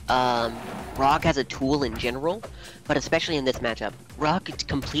Rock as a tool in general, but especially in this matchup. Rock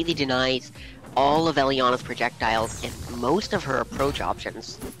completely denies all of Eliana's projectiles and most of her approach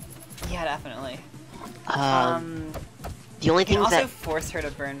options. Yeah, definitely. The only thing also that force her to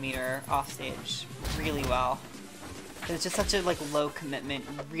burn meter off stage really well. It's just such a like low commitment,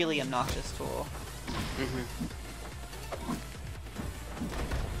 really obnoxious tool.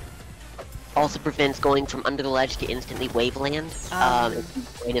 Also prevents going from under the ledge to instantly waveland, if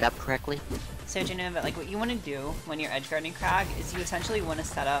you line it up correctly. So Jenova, like what you want to do when you're edgeguarding Crag is you essentially want to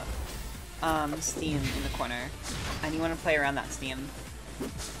set up steam in the corner, and you want to play around that steam.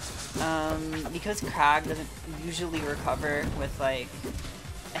 Because Crag doesn't usually recover with like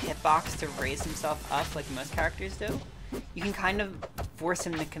a hitbox to raise himself up like most characters do, you can kind of force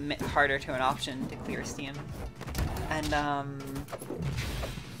him to commit harder to an option to clear steam, and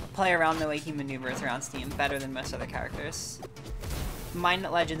play around the way he maneuvers around steam better than most other characters. Mine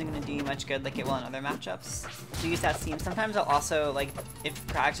at ledge isn't going to do you much good like it will in other matchups. To use that steam, sometimes I'll also, like, if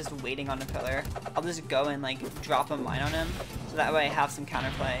Crag's just waiting on a pillar, I'll just go and, like, drop a mine on him, so that way I have some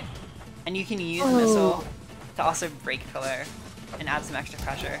counterplay. And you can use missile to also break pillar and add some extra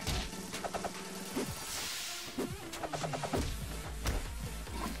pressure.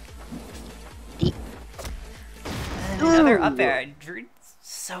 And another up air. Drew's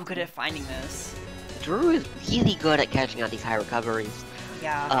so good at finding this. Drew is really good at catching out these high recoveries.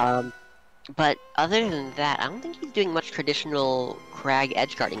 Yeah. But other than that, I don't think he's doing much traditional Crag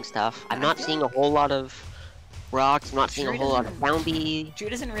edgeguarding stuff. I'm not seeing a whole lot of rocks, I'm not seeing a whole lot of down B. Drew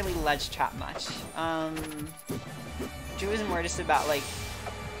doesn't really ledge trap much. Drew is more just about, like,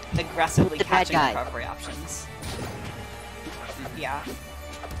 aggressively catching recovery options. Yeah.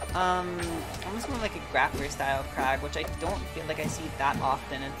 Almost more like a grappler style Crag, which I don't feel like I see that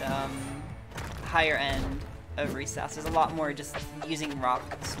often at the higher end of recess. There's a lot more just using rock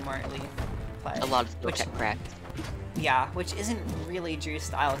smartly play. A lot of skill check Crag. Yeah, which isn't really Drew's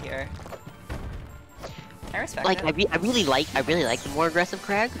style here. I respect like, it. I really like the more aggressive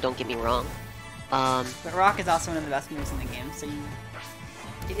Crag, don't get me wrong. But rock is also one of the best moves in the game, so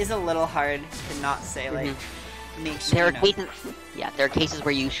it is a little hard to not say, like, make sure there are cases, there are cases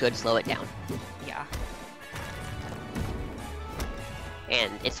where you should slow it down. Yeah.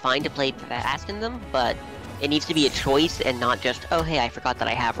 And it's fine to play fast in them, but it needs to be a choice and not just, oh hey, I forgot that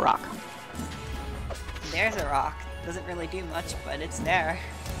I have rock. There's a rock. Doesn't really do much, but it's there.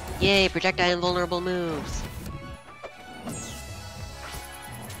 Yay, projectile invulnerable moves.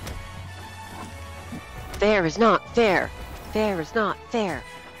 Fair is not fair. Fair is not fair.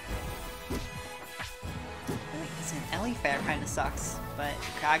 Listen, Ellie fair kind of sucks, but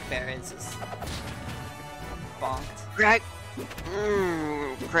Crag fair is just bonked. Crag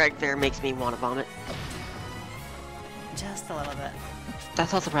fair makes me want to vomit. Just a little bit.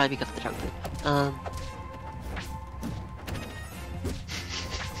 That's also probably because of the junk food.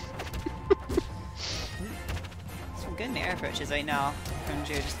 Some good nair approaches right now from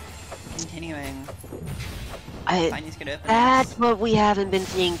Drew, just continuing. Find these good openings. That's what we haven't been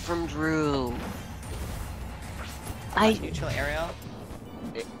seeing from Drew. Neutral aerial.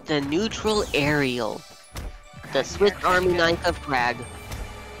 The neutral aerial. The Swiss Army knife of Crag.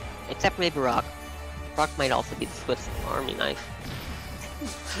 Except maybe Rock. Rock might also be the Swiss Army knife.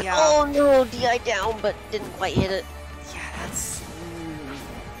 Yeah. Oh no, DI down, but didn't quite hit it. Yeah, that's...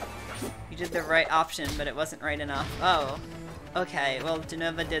 You did the right option, but it wasn't right enough. Oh. Okay, well,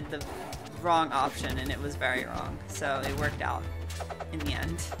 Jenova did the wrong option, and it was very wrong. So it worked out in the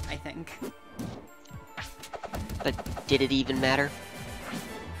end, I think. But did it even matter?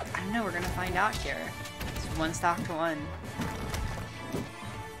 I don't know, we're gonna find out here. It's one stock to one.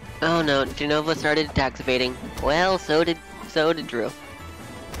 Oh no, Jenova started attack evading. Well, so did Drew.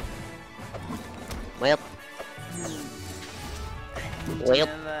 Well.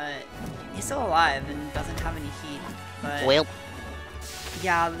 Jenova is still alive and doesn't have any heat, but... Well.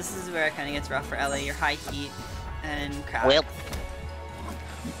 Yeah, this is where it kind of gets rough for Ellie. You're high heat and Crag. Well.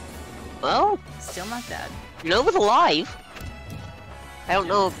 Well. Still not dead. Jenova's alive. I don't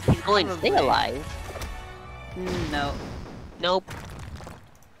know if he's going to stay alive. No. Nope.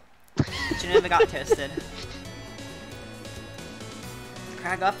 Jenova got toasted.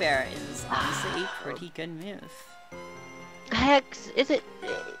 Crag up air is honestly a pretty good move. Hex, is it?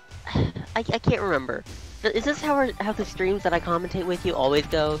 I can't remember. Is this how the streams that I commentate with you always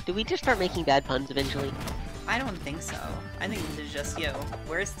go? Do we just start making bad puns eventually? I don't think so. I think this is just you.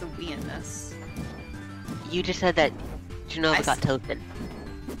 Where's the we in this? You just said that Jenova got toasted.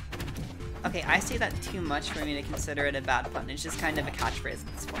 Okay, I say that too much for me to consider it a bad pun. It's just kind of a catchphrase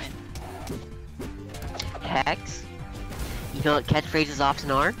at this point. Hex? You know what catchphrases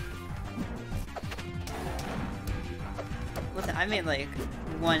often are? Listen, I made like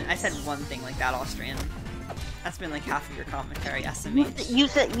I said one thing like that all stream. That's been like half of your commentary, SMH. You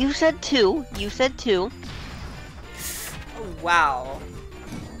said two. You said two. Oh, wow.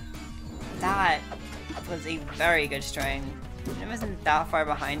 That was a very good string. Jim isn't that far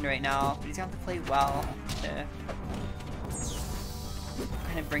behind right now, but he's gonna have to play well to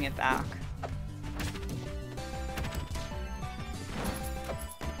kind of bring it back.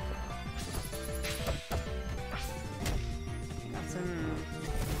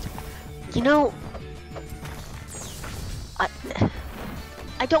 You know,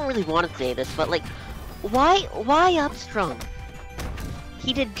 I don't really want to say this, but like, why upstrung?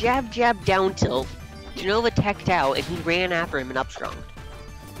 He did jab jab down tilt. Jenova teched out, and he ran after him and upstrung.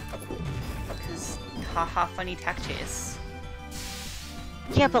 Because, haha, funny tech chase.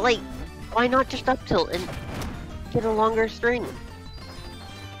 Yeah, but like, why not just up tilt and get a longer string?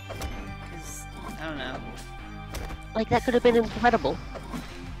 Because, I don't know. Like, that could have been incredible.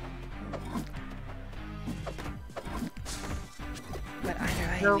 But either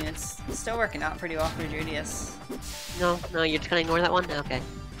way, No. I mean, it's still working out pretty well for Drewdious. No, you're just gonna ignore that one? Okay.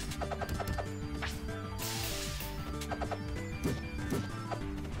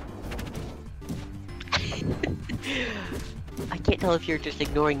 I can't tell if you're just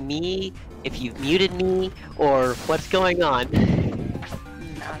ignoring me, if you've muted me, or what's going on.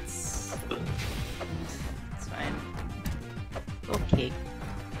 That's fine. Okay.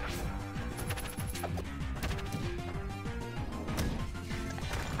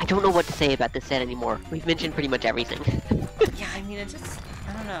 I don't know what to say about this set anymore. We've mentioned pretty much everything. Yeah, I mean, I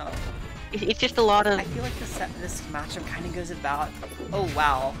don't know. It's just a lot of... I feel like this matchup kind of goes about... Oh,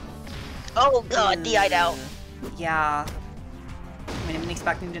 wow. Oh god, DI'd out. Yeah. I mean, I've been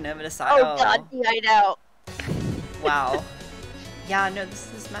expecting Jenova to side. Oh god, DI'd out. Wow. Yeah, no,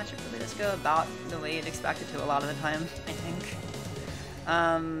 this matchup really does go about the way you'd expect it to a lot of the time, I think.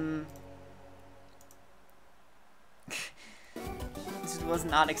 Just was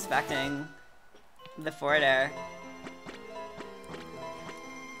not expecting the forward air.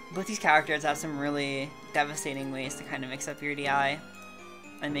 Both these characters have some really devastating ways to kind of mix up your DI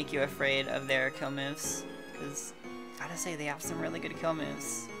and make you afraid of their kill moves. Because, gotta say, they have some really good kill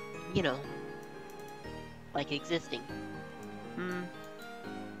moves. You know, like existing.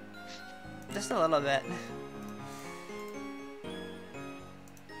 Just a little bit.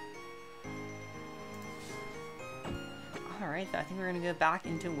 Alright, I think we're gonna go back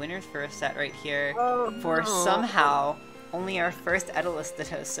into winners for a set right here. For somehow only our first Edalist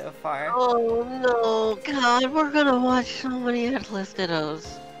Dittos so far. Oh no, god, we're gonna watch so many Edalist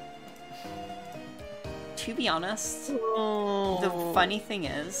Dittos. To be honest, the funny thing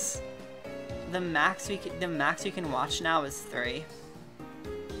is, the max we can watch now is 3.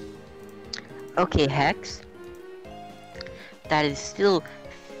 Okay, Hex. That is still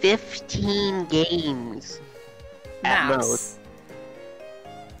 15 games. At most.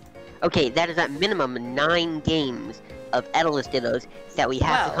 Okay, that is at minimum 9 games of Edalist Dittos that we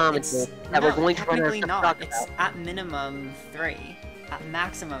have to commentate that we're going to run our not. It's at minimum 3. At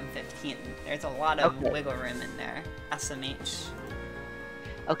maximum 15. There's a lot of wiggle room in there. SMH.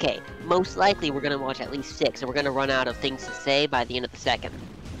 Okay, most likely we're gonna watch at least 6, and we're gonna run out of things to say by the end of the second.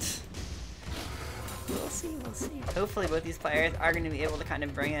 We'll see, we'll see. Hopefully both these players are gonna be able to kind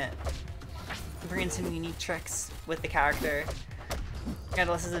of bring in some unique tricks with the character.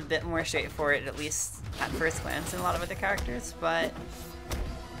 Edalist is a bit more straightforward, at least at first glance, than a lot of other characters, but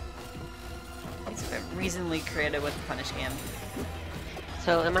he's reasonably creative with the punish game.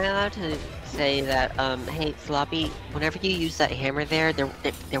 So, am I allowed to say that, hey, Sloppy, whenever you use that hammer there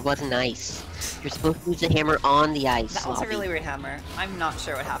wasn't ice. You're supposed to use the hammer on the ice, That was a really weird hammer. I'm not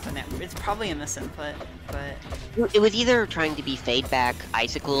sure what happened there. It's probably a misinput, but... It was either trying to be fade back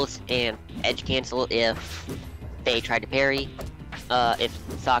icicles and edge cancel if they tried to parry, if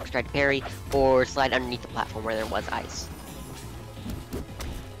Socks tried to parry, or slide underneath the platform where there was ice.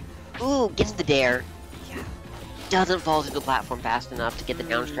 Ooh, gets the dare. Yeah. Doesn't fall through the platform fast enough to get the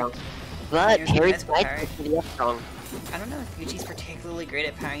down strong, but parried slide for the up strong. I don't know if Gucci's particularly great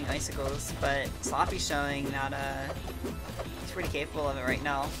at parrying icicles, but Sloppy's showing that he's pretty capable of it right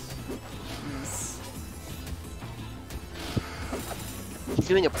now. He's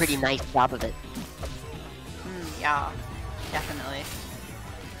doing a pretty nice job of it. Yeah, definitely.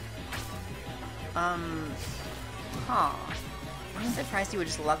 Huh. I'm surprised you would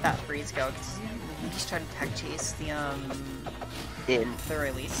just let that freeze go, because you at least try to tech chase the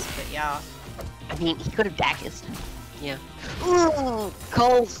release, but yeah. I mean, he could have Dacused. Yeah. Ooh,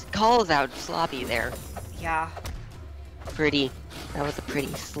 calls out sloppy there. Yeah. That was a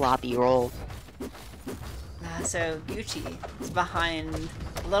pretty sloppy roll. So Gucci is behind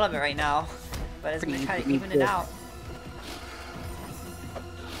a little bit right now, but is going to try to even it out.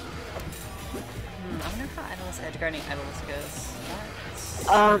 I wonder how Edalus edgeguarding Edalus goes.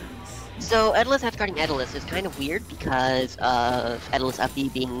 So Edalus edgeguarding Edalus is kind of weird because of Edalus Uppy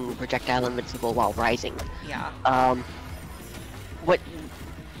being projectile invincible while rising. Yeah.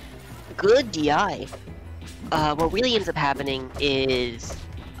 Good DI. What really ends up happening is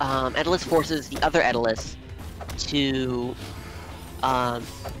Edalus forces the other Edalus to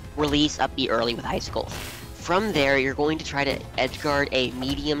release Uppy early with Icicles. From there, you're going to try to edgeguard a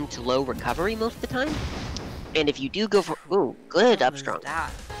medium to low recovery most of the time. And if you do go for... Ooh, good up strong.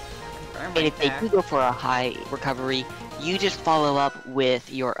 And if they do go for a high recovery, you just follow up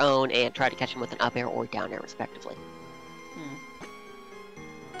with your own and try to catch them with an up air or down air, respectively.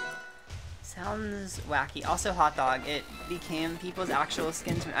 Sounds wacky. Also, Hot Dog, it became people's actual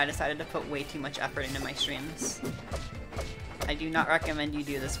skins when I decided to put way too much effort into my streams. I do not recommend you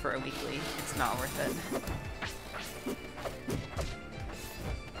do this for a weekly. It's not worth it.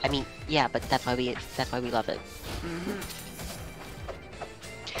 I mean, yeah, but that's why we love it.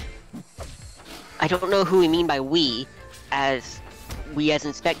 I don't know who we mean by we as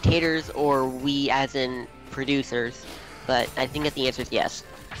in spectators or we as in producers, but I think that the answer is yes.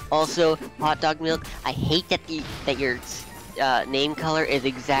 Also, Hot Dog Milk, I hate that your name color is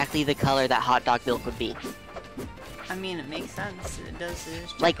exactly the color that Hot Dog Milk would be. I mean, it makes sense. It does.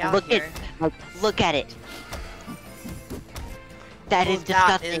 Like, look at it. That is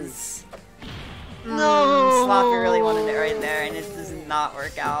disgusting. No. Sloppy really wanted it right there, and it does not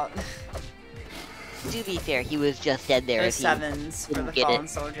work out. To be fair, he was just dead there. There's sevens for the fallen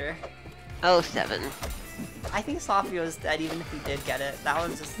soldier. Oh, 7. I think Sloppy was dead even if he did get it. That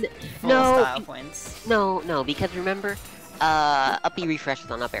was just full style points. No, because remember, Uppy refreshes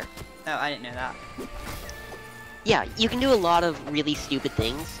on up air. Oh, I didn't know that. Yeah, you can do a lot of really stupid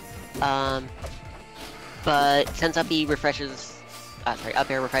things, but since Uppy refreshes, up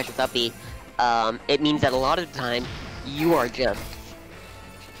air refreshes Uppy, it means that a lot of the time, you're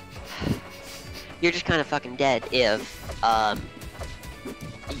just kind of fucking dead if,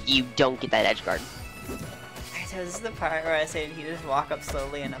 you don't get that edge guard. So this is the part where I say he just walk up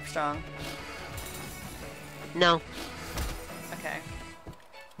slowly and up strong? No. Okay.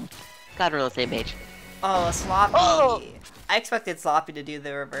 Glad we're on the same page. Oh, Sloppy! Oh! I expected Sloppy to do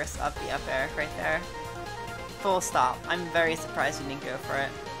the reverse Uppy up air right there. Full stop. I'm very surprised he didn't go for it.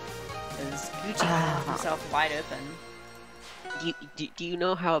 Because Gucci had himself wide open. Do you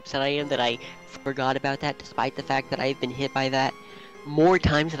know how upset I am that I forgot about that, despite the fact that I've been hit by that more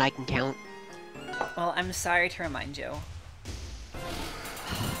times than I can count? Well, I'm sorry to remind you.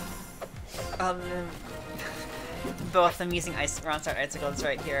 Both them using Round-Start Icicles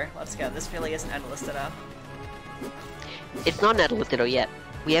right here. Let's go. This really isn't Edalus Ditto. It's not an Edalus Ditto yet.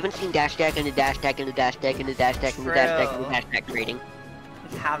 We haven't seen dash deck into dash deck into dash deck into dash deck into dash deck into dash deck trading.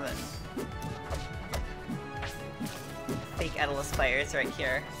 We haven't. Fake Edalus players right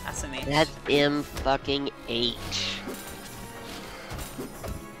here. SMH. That's M-fucking-H.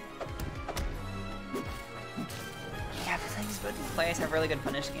 Yeah, but these both these players have really good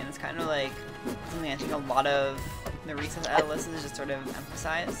punish games. It's kind of like something I think a lot of the recent Edalus just sort of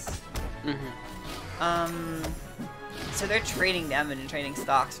emphasize. So they're trading damage and trading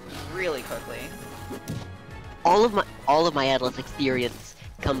stocks really quickly. All of my Edalus experience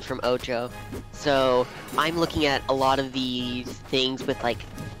comes from Ocho, so I'm looking at a lot of these things with like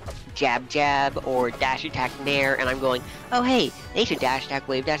jab jab or dash attack nair, and I'm going, oh hey, they should dash attack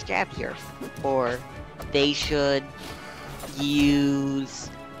wave dash jab here, or they should use,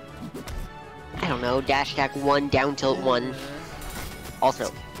 I don't know, dash attack 1 down tilt 1.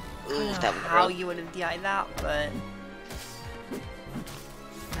 Also, I don't know how you would have DI'd that, but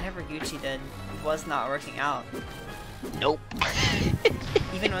whatever Gucci did was not working out. Nope.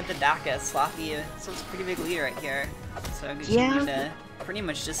 Even with the Daka, Sloppy, so it's a pretty big lead right here. So Gucci need to pretty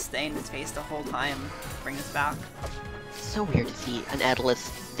much just stay in his face the whole time, bring us back. So weird to see an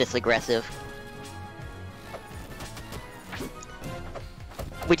Edalus this aggressive.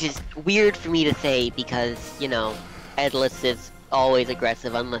 Which is weird for me to say because, you know, Edalus is always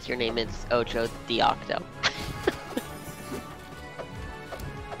aggressive unless your name is Ocho the Octo.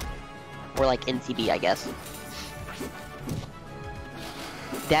 Or like NCB, I guess.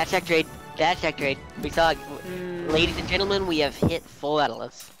 Dash attack trade. Dash attack trade. We saw it. Ladies and gentlemen, we have hit full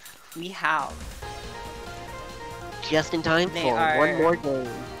Atlas. We have. Just in time for one more game.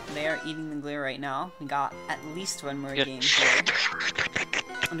 They are eating the glue right now. We got at least one more game here.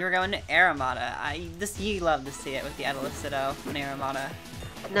 And we're going to Aramata. You love to see it with the Atlas Ditto and Aramata.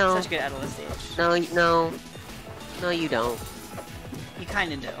 No. Such a good Atlas stage. No, you don't. You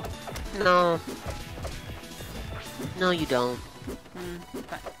kinda do. No. No, you don't.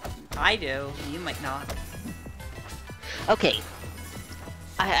 But I do. You might not. Okay.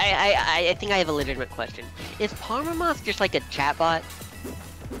 I think I have a legitimate question. Is Parmamoth just like a chatbot?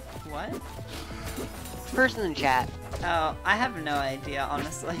 What? Person in chat. Oh, I have no idea,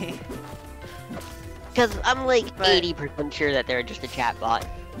 honestly. Because I'm like 80% sure that they're just a chatbot.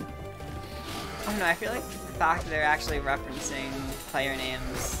 I don't know, I feel like the fact that they're actually referencing player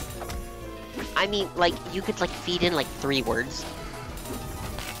names. I mean, like, you could like feed in like 3 words.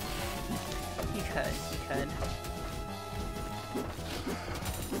 You could.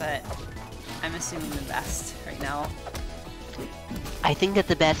 But I'm assuming the best right now. I think that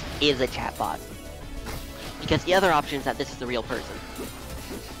the best is a chatbot. Because the other option is that this is the real person.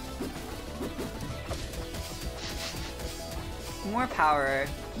 More power,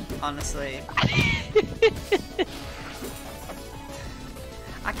 honestly.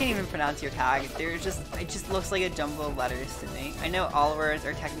 I can't even pronounce your tag. It just looks like a jumble of letters to me. I know all words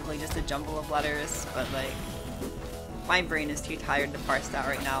are technically just a jumble of letters, but like, my brain is too tired to parse that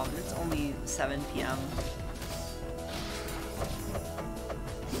right now, and it's only 7 PM.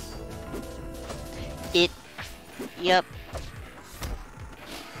 Yep.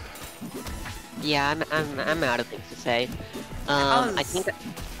 Yeah, I'm out of things to say. I think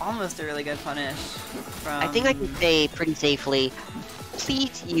almost a really good punish from... I think I can say pretty safely,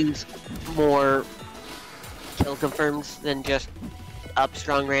 please use more kill confirms than just up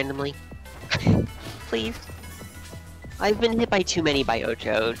strong randomly. Please. I've been hit by too many by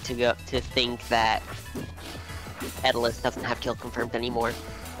Ocho to think that Edalus doesn't have kill confirmed anymore.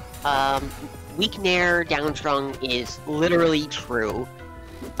 Weak Nair down strong is literally true.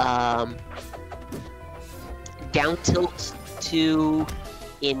 Down tilt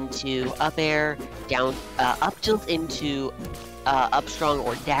into up air, down up tilt into up strong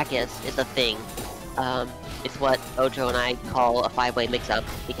or Dacus is a thing. It's what Ocho and I call a 5-way mix-up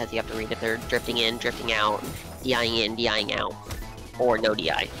because you have to read if they're drifting in, drifting out, DIing in, DIing out, or no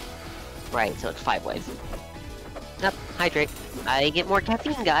DI. Right, so it's 5 ways. Yep, hydrate. I get more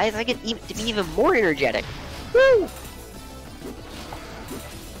caffeine, guys. I get to be even more energetic. Woo!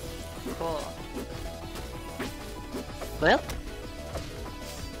 Cool. Well,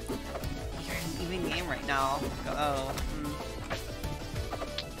 you're in an even game right now. Oh.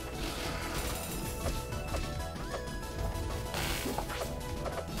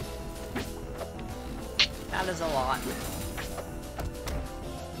 That is a lot.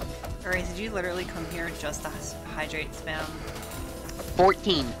 Alright, did you literally come here just to hydrate spam?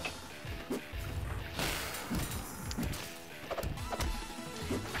 14.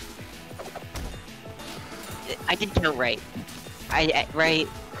 I did count right. Right?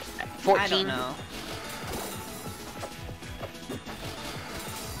 14? I don't know.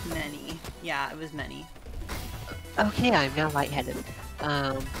 Many. Yeah, it was many. Okay, I'm now lightheaded.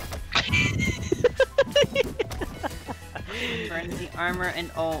 Burns the armor and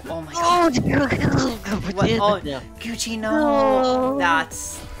oh my god. What? Oh, Gucci, no.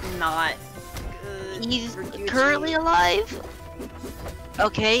 That's not good. He's currently alive.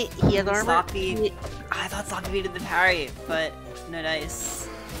 Okay, he has armor. Sloppy. I thought Sloppy did the parry, but no dice.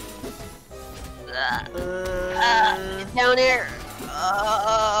 Down here. Good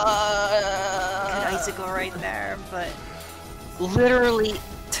icicle right there, but literally,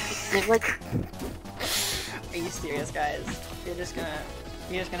 like. Are you serious, guys? You're just gonna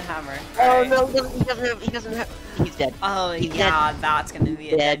hammer. Oh no, he doesn't have. He's dead. Oh he's yeah, dead. That's gonna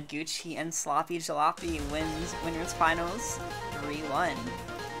be a dead Gucci, and Sloppy Jellopy wins winners finals 3-1.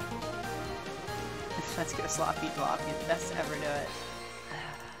 Let's give Sloppy Jellopy the best to ever do it.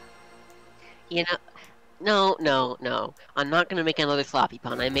 You know, no. I'm not gonna make another sloppy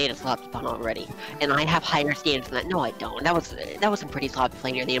pun. I made a sloppy pun already, and I have higher standards than that. No, I don't. That was some pretty sloppy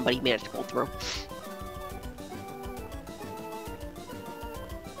play near the end, but he managed to pull through.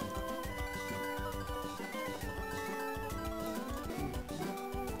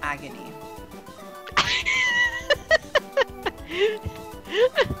 Agony.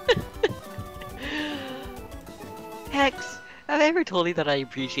 Hex, have I ever told you that I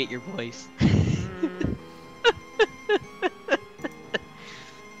appreciate your voice?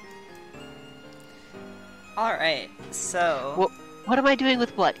 Alright, so... What am I doing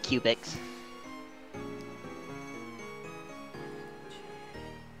with what, Cubics?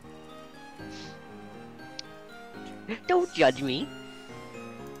 Don't judge me.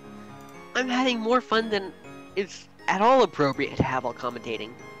 I'm having more fun than is at all appropriate to have while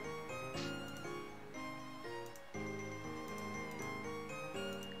commentating.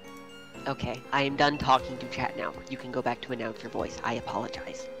 Okay, I am done talking to chat now. You can go back to announce your voice. I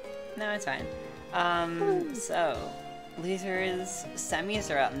apologize. No, it's fine. So, losers, semis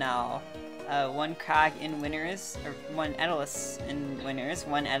are up now. One Crag in winners, or one Edalus in winners,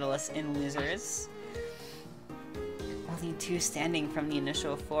 one Edalus in losers. Only 2 standing from the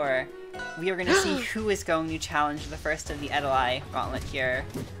initial 4. We are going to see who is going to challenge the first of the Edeli gauntlet here.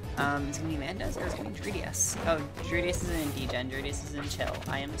 Is it going to be Mantis or is it going to be Drewdious? Oh, Drewdious isn't in D-Gen, Drewdious is in Chill.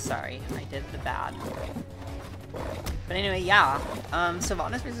 I am sorry, I did the bad. But anyway, yeah.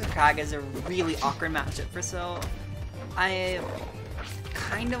 Sylvanas vs Crag is a really awkward matchup for Syl. I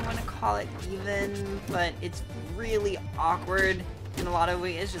kind of want to call it even, but it's really awkward in a lot of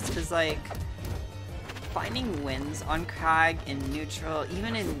ways just because, like, finding wins on Crag in neutral,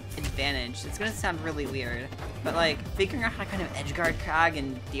 even in advantage, it's gonna sound really weird, but like figuring out how to kind of edgeguard Crag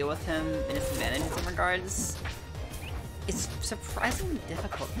and deal with him in his advantage in some regards, it's surprisingly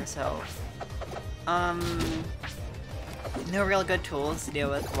difficult for Syl. No real good tools to deal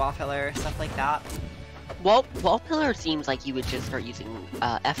with wall pillar, stuff like that. Wall pillar seems like you would just start using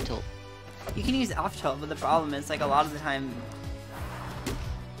F tilt. You can use F tilt, but the problem is like a lot of the time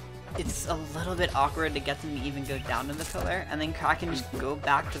it's a little bit awkward to get them to even go down to the pillar, and then Crag can just go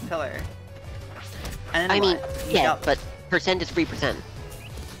back to pillar. And then I mean, yeah, but percent is free percent.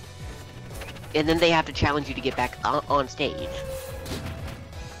 And then they have to challenge you to get back on stage.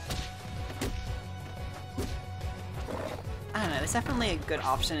 I don't know, it's definitely a good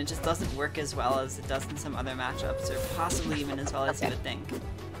option, it just doesn't work as well as it does in some other matchups, or possibly even as well as you would think.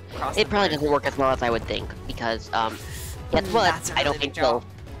 It probably doesn't work as well as I would think, because, guess what? I don't think so.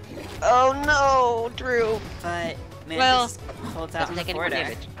 Oh no, Drew! But Mantis holds out doesn't take any more more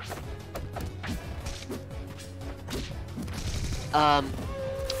damage.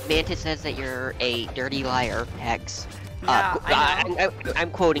 Mantis says that you're a dirty liar, Hex. Yeah, I know. I'm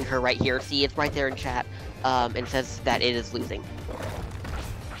quoting her right here. See, it's right there in chat. And says that it is losing.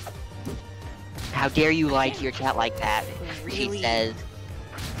 How dare you lie to your chat like that? Really? She says,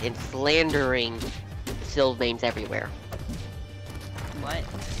 and slandering Sylvains everywhere. What?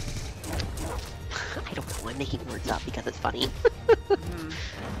 I don't know, I'm making words up because it's funny. I don't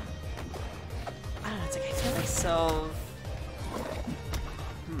know, it's like, I feel like so...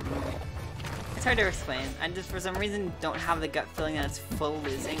 It's hard to explain. I just, for some reason, don't have the gut feeling that it's full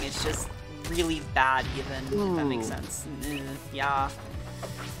losing. It's just really bad, even, if that makes sense. Yeah.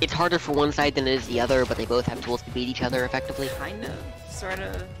 It's harder for one side than it is the other, but they both have tools to beat each other effectively. Kind of. Sort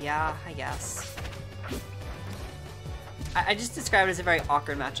of. Yeah, I guess. I just describe it as a very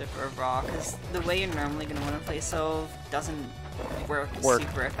awkward matchup overall, because the way you're normally going to want to play Sylv doesn't work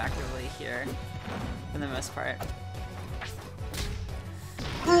super effectively here, for the most part.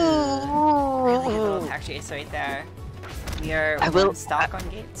 Really good little attack chase right there. We are one stock on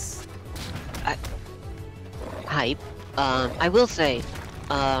gates. Hype. I will say,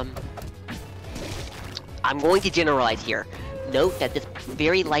 I'm going to generalize here. Note that this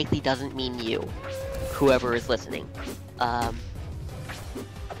very likely doesn't mean you, whoever is listening.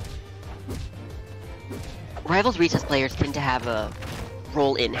 Rivals Recess players tend to have a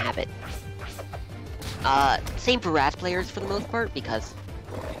roll-in habit. Same for Raz players for the most part, because,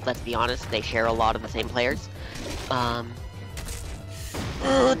 let's be honest, they share a lot of the same players.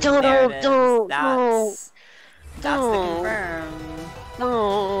 Oh, don't. That's the confirm.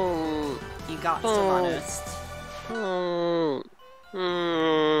 No. You got Sylvanas.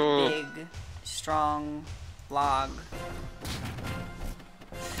 Big, strong log.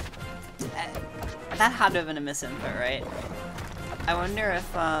 That had to have been a misinput, right? I wonder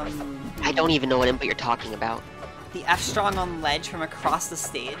if, I don't even know what input you're talking about. The F strong on ledge from across the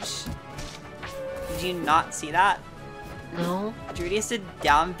stage. Did you not see that? No. Drewdious did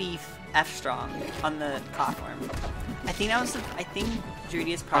down B F strong on the platform. I think that was I think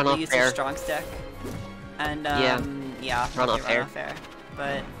Drewdious probably used his strong stick. And yeah, run off fair.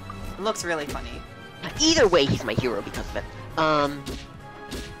 But it looks really funny. Either way, he's my hero because of it.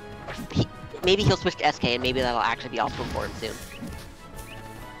 Maybe he'll switch to SK and maybe that'll actually be optimal for him soon.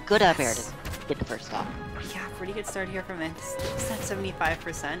 Good up air to get the first stop. Yeah, pretty good start here from Mantis. It's at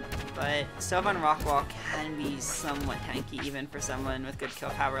 75%, but Sylv on Rockwall can be somewhat tanky even for someone with good kill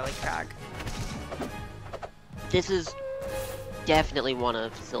power like Crag. This is definitely one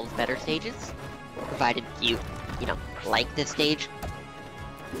of Sylv's better stages. provided you know, like this stage.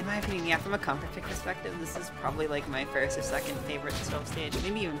 In my opinion, yeah, from a comfort pick perspective, this is probably like my first or second favorite Stove stage,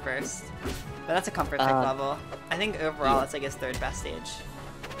 maybe even first. But that's a comfort pick level. I think overall it's like his third best stage.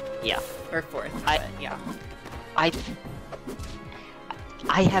 Yeah. Or fourth, but yeah. I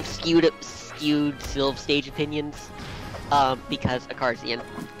have skewed Sylve stage opinions, because Akarsian.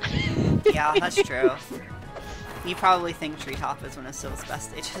 Yeah, that's true. You probably think Treetop is one of Sylve's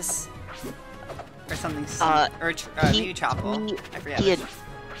best stages. Or something maybe Troupple. I forget.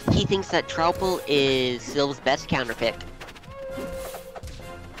 He thinks that Troupple is Sylve's best counter pick.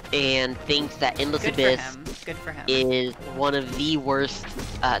 And thinks that Endless Abyss Good for him. is one of the worst,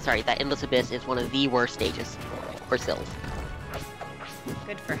 that Endless Abyss is one of the worst stages for Sylve.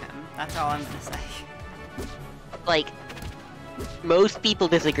 Good for him. That's all I'm gonna say. Like, most people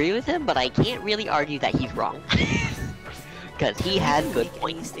disagree with him, but I can't really argue that he's wrong. Because he has good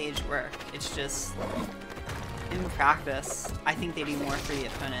points. Any stage work. It's just, in practice, I think they do more for the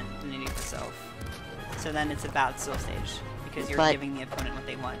opponent than they do for self. So then it's a bad Sylve stage, because you're giving the opponent what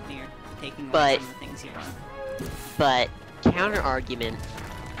they want, and you're taking away from the things you want. But, counter argument,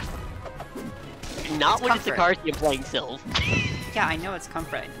 not when it's Akarsian playing Sylve. Yeah, I know it's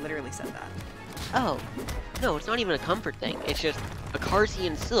comfort. I literally said that. Oh, no, it's not even a comfort thing. It's just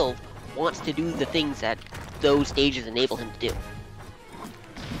Akarsian Sylve wants to do the things that those stages enable him to do.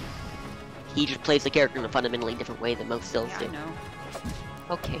 He just plays the character in a fundamentally different way than most Sylves do. I know.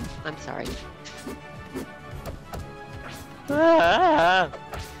 Okay, I'm sorry. Ah!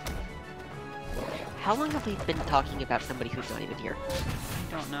 How long have we been talking about somebody who's not even here?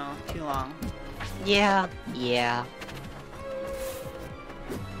 I don't know. Too long. Yeah.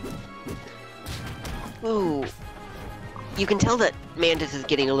 Ooh. You can tell that Mantis is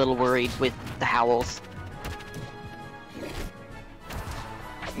getting a little worried with the howls.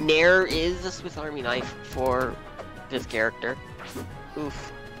 Nair is a Swiss Army knife for this character.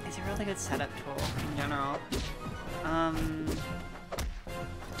 Oof. It's a really good setup tool in general. I'm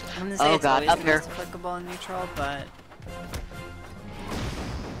gonna say it's always the most applicable in neutral, but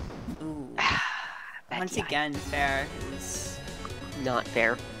ooh. Once again, fair is not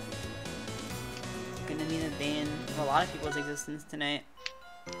fair. Gonna be the bane of a lot of people's existence tonight.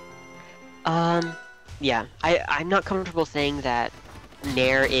 Yeah. I'm not comfortable saying that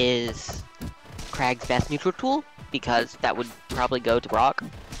Nair is Krag's best neutral tool, because that would probably go to Rock.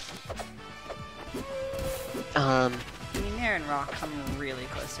 I mean, Nair and Rock come really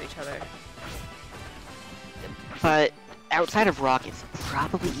close to each other. But outside of Rock, it's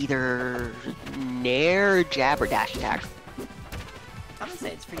probably either Nair, Jab, or Dash Attack. I'm gonna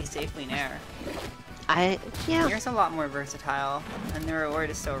say it's pretty safely Nair. Yeah. Nair's a lot more versatile, and the reward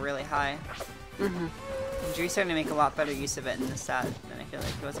is still really high. Mm-hmm. Drew's starting to make a lot better use of it in this stat than I feel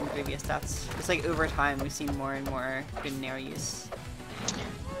like it was in previous stats. It's like over time we've seen more and more good Nair use.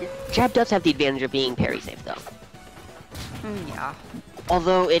 Jab does have the advantage of being parry safe though. Yeah.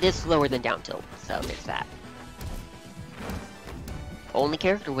 Although it is slower than down tilt, so there's that. Only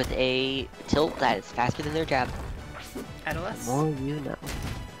character with a tilt that is faster than their jab. Edalus? More you know.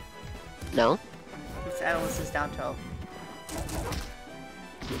 No? It's Edalus's down tilt.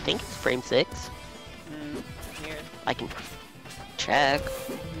 I think it's frame 6. Weird. I can check.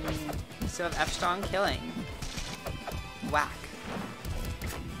 So have F-Strong killing. Whack.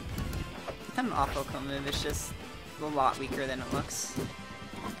 It's an awful kill move, it's just a lot weaker than it looks.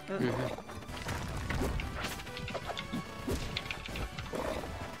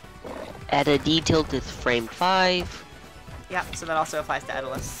 At a D tilt is frame 5. Yeah, so that also applies to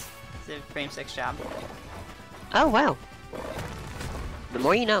Edalus. It's a frame 6 jab. Oh wow. The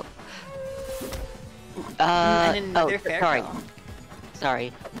more you know.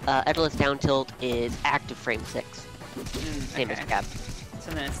 Sorry. Edalus down tilt is active frame 6. Same as jab.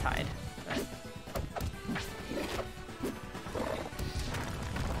 So then it's tied. But...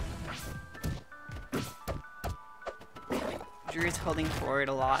 Drew is holding forward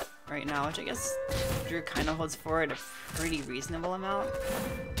a lot right now, which I guess Drew kind of holds forward a pretty reasonable amount.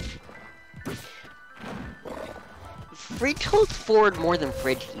 Fridge holds forward more than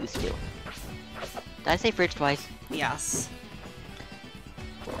Fridge used to. Did I say Fridge twice? Yes.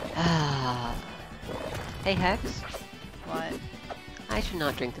 Hey Hex? What? I should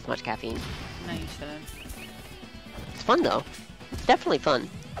not drink this much caffeine. No, you shouldn't. It's fun though. It's definitely fun.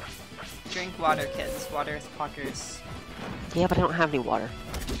 Drink water, kids. Water is pockers. Yeah, but I don't have any water.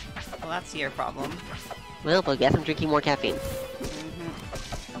 Well, that's your problem. Well, I guess I'm drinking more caffeine.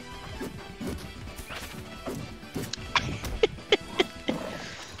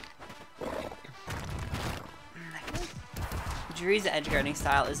 Drew's edgeguarding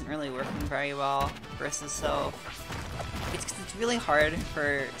style isn't really working very well versus Sylve. It's 'cause it's really hard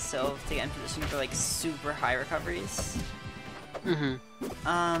for Sylve to get in position for like super high recoveries. He'll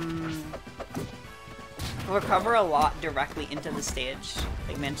recover a lot directly into the stage,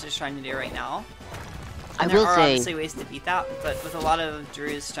 like Mantis is trying to do right now. And there are obviously ways to beat that, but with a lot of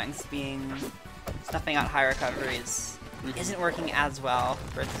Drew's strengths being stuffing out high recoveries, isn't working as well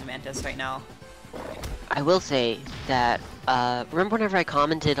versus Mantis right now. I will say that, remember whenever I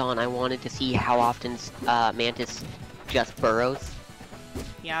commented on I wanted to see how often Mantis just burrows?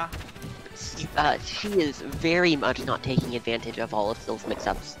 Yeah. She is very much not taking advantage of all of Sylve's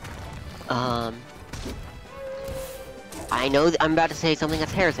mix-ups. I know I'm about to say something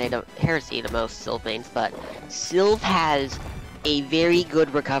that's heresy to most Sylve mains, but Sylve has a very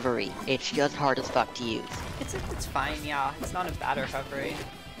good recovery. It's just hard as fuck to use. It's fine, yeah. It's not a bad recovery.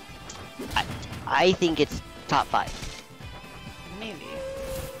 I think it's top 5. Maybe.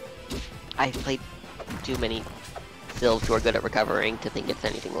 I've played too many Sylves who are good at recovering to think it's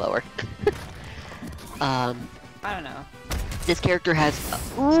anything lower. I don't know. This character has...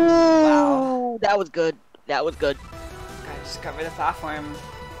 Ooh, wow. That was good. That was good. Gotta just cover the platform.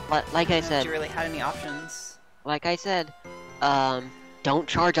 Like I said... You really had any options. Like I said, don't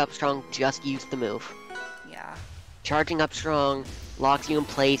charge up strong, just use the move. Yeah. Charging up strong locks you in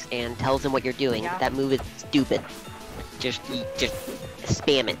place and tells him what you're doing. Yeah. That move is stupid. Just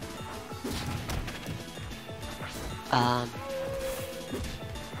spam it.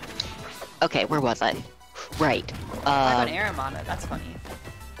 Okay, where was I? Right. I got Aram on it, that's funny.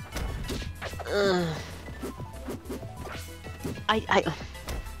 I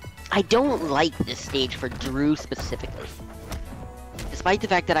don't like this stage for Drew specifically. Despite the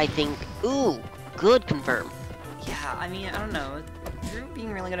fact that I think, ooh, good confirm. Yeah, I mean, I don't know. Drew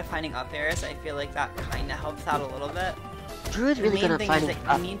being really good at finding up airs, I feel like that kind of helps out a little bit. Drew is really good at finding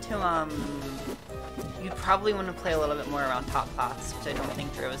up. You need to, you'd probably want to play a little bit more around top plats, which I don't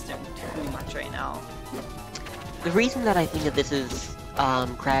think Drew is doing too much right now. The reason that I think that this is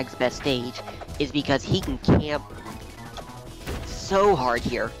Crag's best stage is because he can camp so hard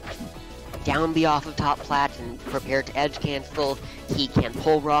here. Down B off of top plats and prepare to edge cancel. He can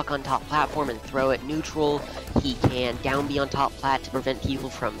pull rock on top platform and throw it neutral. He can down B on top plat to prevent people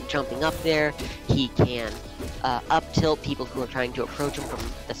from jumping up there. He can up tilt people who are trying to approach him from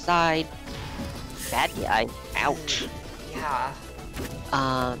the side. Bad guy. Ouch. Yeah.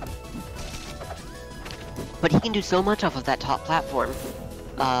 But he can do so much off of that top platform.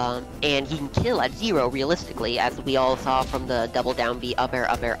 And he can kill at 0 realistically, as we all saw from the double down B up air,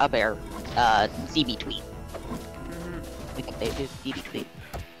 up air, up air CB tweet. I think they did CB tweet.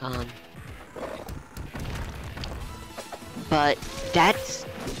 But that's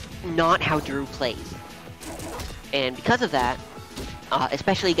not how Drew plays. And because of that,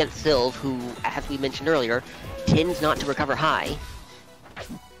 especially against Sylve, who, as we mentioned earlier, tends not to recover high,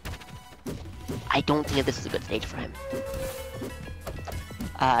 I don't think that this is a good stage for him.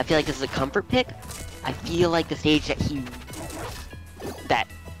 I feel like this is a comfort pick. I feel like the stage that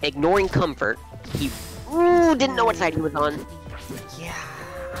ignoring comfort, he didn't know what side he was on. Yeah,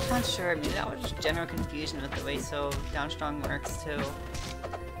 I'm not sure. Maybe that was just general confusion with the way so down strong works too.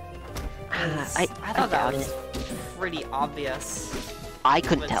 I thought that was pretty obvious. I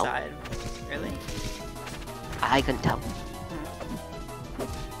couldn't tell. Side. Really? I couldn't tell.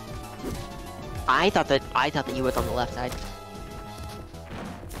 I thought that you was on the left side.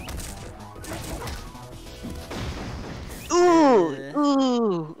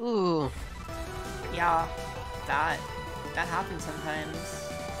 Ooh. Yeah, that happens sometimes.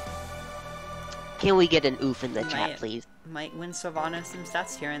 Can we get an oof in the chat, please? Might win Sylvana some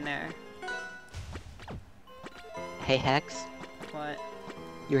stats here and there. Hey Hex. What?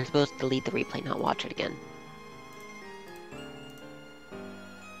 You were supposed to delete the replay, not watch it again.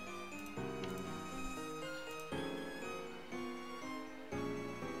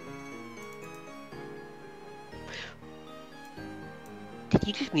 Did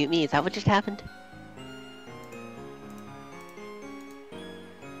you just mute me? Is that what just happened?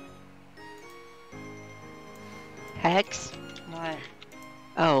 Hex? What?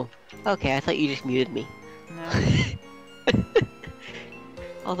 Oh, okay, I thought you just muted me. No.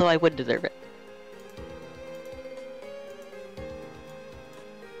 Although I would deserve it.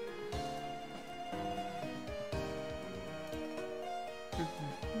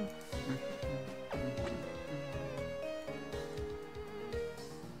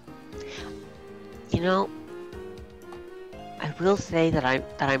 You know, I will say that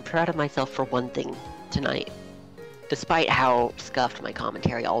I'm proud of myself for one thing tonight, despite how scuffed my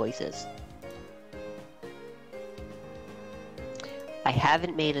commentary always is. I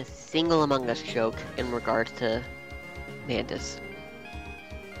haven't made a single Among Us joke in regards to Mantis.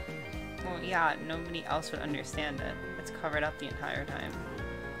 Well, yeah, nobody else would understand it. It's covered up the entire time.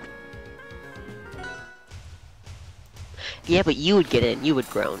 Yeah, but you would get in, you would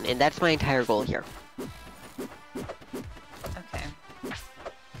groan, and that's my entire goal here. Okay.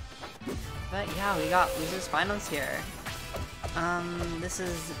 But yeah, we got losers finals here. This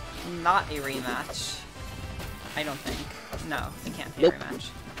is not a rematch. I don't think. No, it can't be a rematch.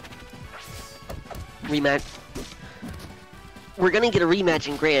 Rematch. We're gonna get a rematch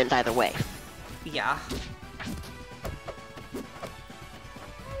in Grand either way. Yeah.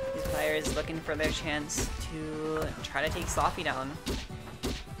 These players looking for their chance to try to take Sloppy down.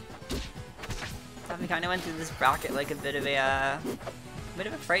 We kind of went through this bracket like a bit of a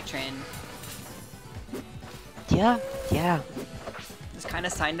freight train. Yeah, yeah. Just kind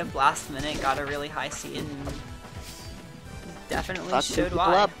of signed up last minute, got a really high seed, and definitely Fuck showed people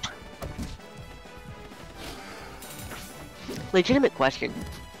why. up. Legitimate question.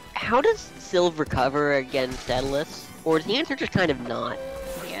 How does Sylve recover against Daedalus? Or is the answer just kind of not?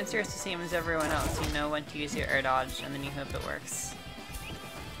 The answer is the same as everyone else. You know when to use your air dodge, and then you hope it works.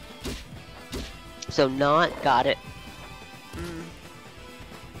 So not, got it.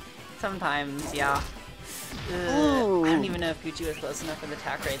 Sometimes, yeah. I don't even know if Gucci was close enough for the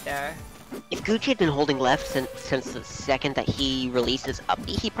attack right there. If Gucci had been holding left since the second that he released his up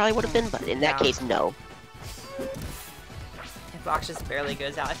B, he probably would have been, but in that case, no. Hitbox just barely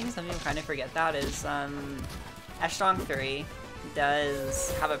goes out. I think some people kind of forget that is, Strong 3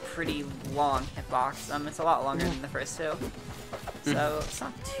 does have a pretty long hitbox. It's a lot longer than the first two. So it's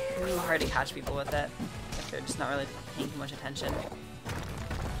not too hard to catch people with it if they're just not really paying too much attention.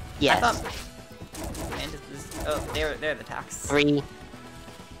 Yes. I thought Mantis was, oh, they're the attacks. 3.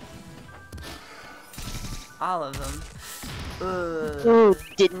 All of them. Ooh,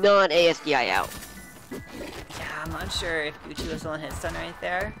 did not ASDI out. Yeah, I'm not sure if Gucci was still in hit stun right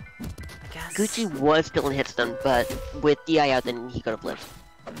there. I guess. Gucci was still in hit stun, but with DI out, then he could have lived.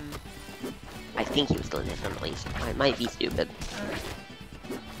 I think he was still in hit stun at least. I might be stupid.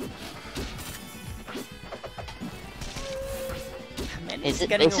 Is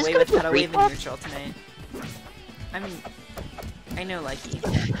getting away with pedal wave in neutral tonight. I mean, I know Likey.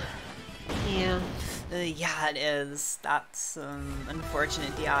 Yeah. Yeah, it is. That's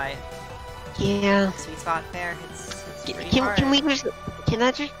unfortunate DI. Yeah. Sweet spot there. It's pretty hard. Can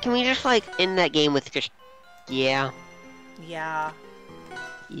we just like end that game with just yeah. Yeah.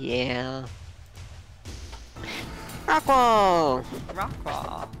 Yeah. Rockwall!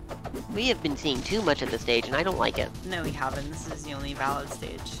 Rockwall. We have been seeing too much at this stage, and I don't like it. No, we haven't. This is the only valid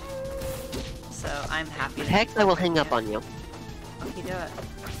stage. So I'm happy. Hex, I will hang up on you. Okay, do it.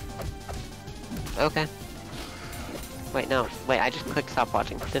 Okay. Wait, no. Wait, I just clicked stop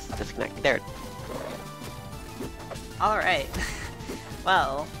watching. This is disconnected. There. Alright.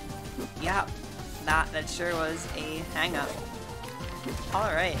 Well, yeah. That sure was a hang-up.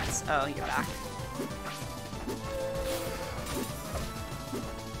 Alright. Oh, you're back.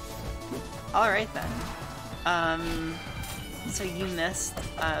 Alright then. So you missed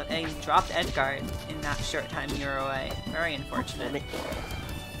a dropped edgeguard in that short time you were away. Very unfortunate.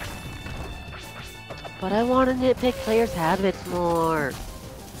 But I want to nitpick players' habits more.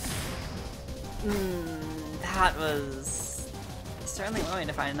 That was certainly one way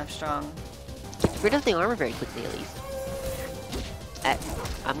to find enough strong. Get rid of the armor very quickly, at least.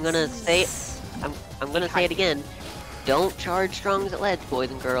 I'm gonna say it again. Don't charge strongs at ledge, boys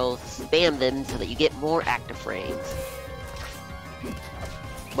and girls. Spam them so that you get more active frames.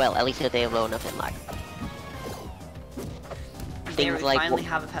 Well, at least if they have low enough in lag. Things like finally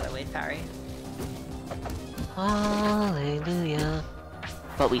have a pedal wave parry. Hallelujah.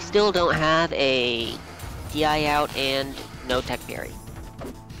 But we still don't have a DI out and no tech parry.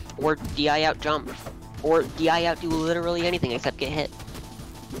 Or DI out jump. Or DI out do literally anything except get hit.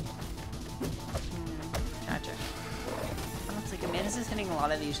 Gotcha. Looks like Mantis is hitting a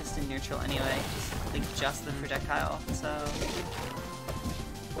lot of these just in neutral anyway. Just the projectile, so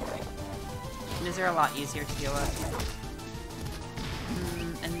these are a lot easier to deal with.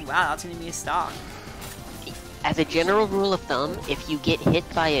 And wow, that's gonna be a stock. As a general rule of thumb, if you get hit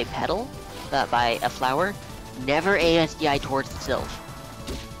by a petal, by a flower, never ASDI towards the sylph.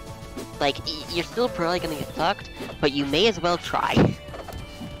 Like, you're still probably gonna get fucked, but you may as well try.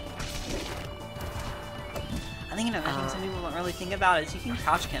 I think another thing some people don't really think about is you can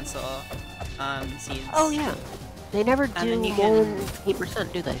crouch cancel seeds. Oh yeah. They never do more than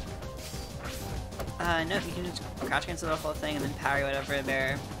 8%, do they? No, you can just crouch cancel the whole thing and then parry whatever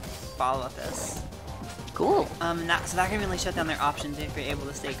their follow-up is. Cool. So that can really shut down their options if you're able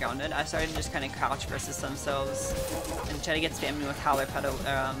to stay grounded. I started to just kind of crouch versus themselves and try to get spammed with Howler Petal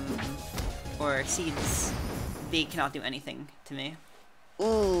or Seeds. They cannot do anything to me.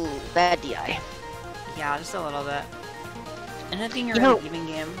 Ooh, bad DI. Yeah, just a little bit. And it being a really even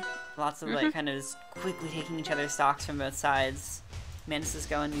game, lots of like kind of just quickly taking each other's stocks from both sides. Mantis is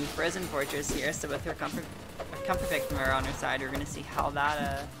going to Frozen Fortress here, so with her comfort victim on her side, we're gonna see how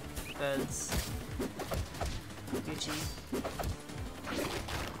that goes. Gucci.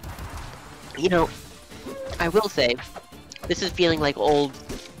 You know, I will say, this is feeling like old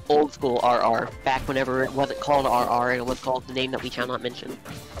school RR, back whenever it wasn't called RR and it was called the name that we shall not mention.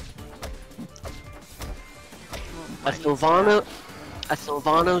 A Sylvanos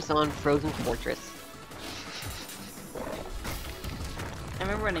on Frozen Fortress. I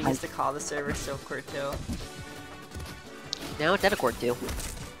remember when I used to call the server Silkcore 2. Now it's Edicore 2.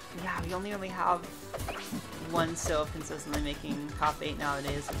 Yeah, we only really have one Sylph consistently making top 8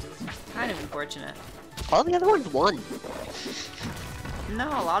 nowadays, which is kind of unfortunate. All the other ones won. No,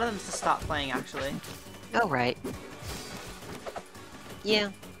 a lot of them just stopped playing, actually. Oh, right. Yeah.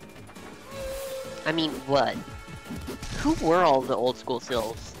 I mean, what? Who were all the old school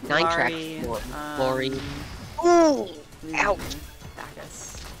Sylphs? Nine-Track, Lori. Ooh! Ouch!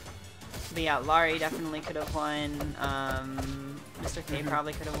 Bacchus. But yeah, Laurie definitely could have won. Mr. K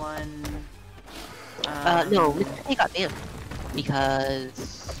probably could have won. No, Mr. K got banned.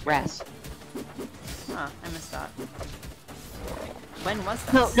 Because... Ras. Huh, I missed that. When was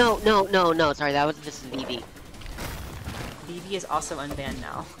this? No, sorry, this is VV. VV is also unbanned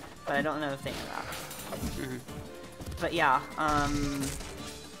now, but I don't know if they know that. But yeah,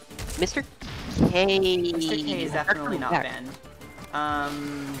 Mr. K... Mr. K is definitely not banned.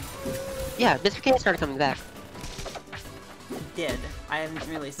 Yeah, Mr. K started coming back. Did. I haven't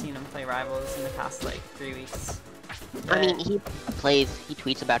really seen him play Rivals in the past, like, 3 weeks. But... I mean, he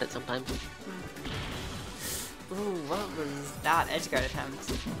tweets about it sometimes. Ooh, what was that edgeguard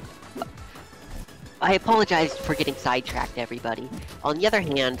attempt? I apologize for getting sidetracked, everybody. On the other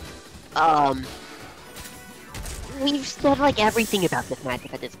hand, we've said, like, everything about this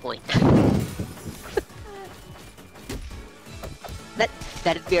matchup at this point.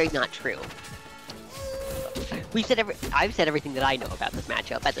 That is very not true. I've said everything that I know about this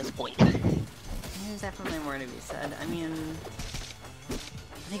matchup at this point. There's definitely more to be said. I mean, I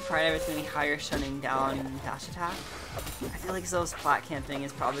think part of it's gonna be higher shutting down dash attack. I feel like Zill's plat camping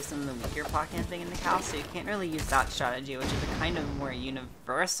is probably some of the weaker plat camping in the cast, so you can't really use that strategy, which is a kind of more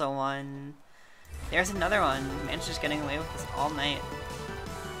universal one. There's another one. Mantis just getting away with this all night.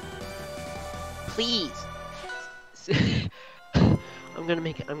 Please. I'm gonna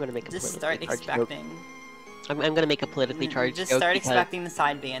make a just start expecting. I'm gonna make a politically charged joke. Just start expecting the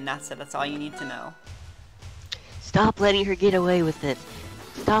side B, and that's it. That's all you need to know. Stop letting her get away with it.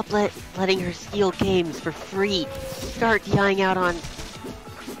 Stop letting her steal games for free. Start DIing out on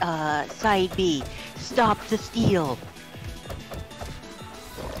side B. Stop the steal.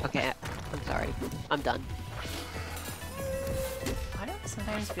 Okay, I'm sorry. I'm done. Why do I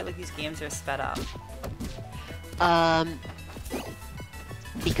sometimes feel like these games are sped up?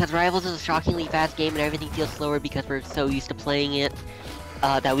 Because Rivals is a shockingly fast game and everything feels slower because we're so used to playing it,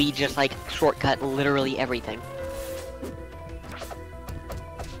 that we just, like, shortcut literally everything.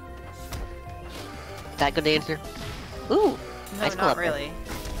 Is that a good answer? Ooh! No, nice not really.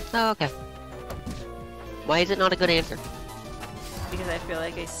 Oh, okay. Why is it not a good answer? Because I feel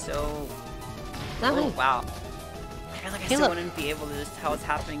like I still... No. Oh, wow. I feel like I still wouldn't be able to just tell what's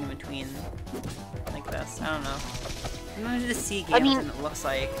happening in between like this. I don't know. I'm going to just see games and it looks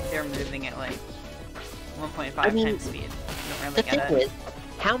like they're moving at like 1.5 times speed. I don't really get it.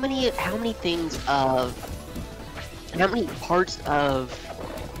 How many parts of...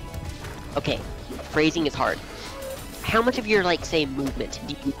 Okay, phrasing is hard. How much of your, like, say, movement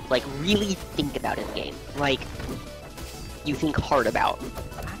do you, like, really think about in the game? Like, you think hard about? I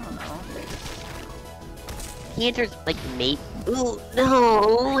don't know. The answer's, like, maybe... Ooh,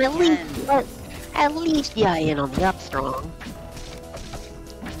 no! At least yeah, in on the up strong.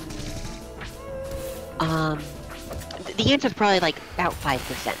 The answer's probably, like, about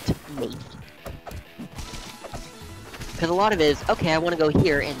 5%, maybe. Because a lot of it is, okay, I want to go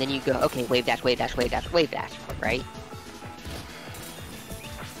here, and then you go, okay, wave dash, wave dash, wave dash, wave dash, right?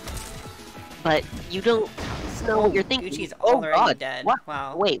 But you don't know what you're thinking. Gucci's already dead. What?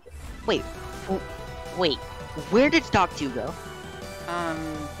 Wow. Wait. Where did stock 2 go?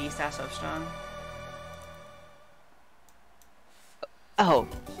 Beast dash up strong. Oh,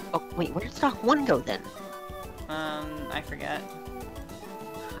 wait, where did stock 1 go then? I forget.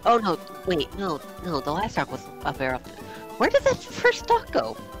 Oh no, wait, no, the last stock was up there. Where did that first stock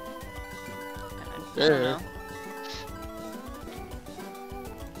go? I don't know.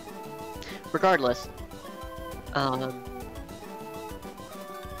 Regardless, a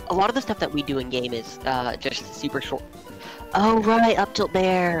lot of the stuff that we do in game is just super short. Oh right, up tilt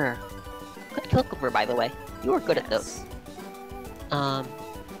there. Good kill cover, by the way. You were good at those.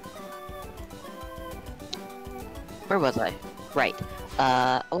 Where was I? Right.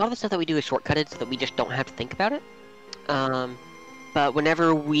 A lot of the stuff that we do is shortcutted so that we just don't have to think about it. But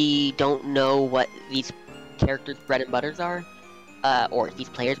whenever we don't know what these characters' bread and butters are, or these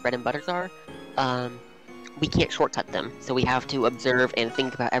players' bread and butters are, we can't shortcut them. So we have to observe and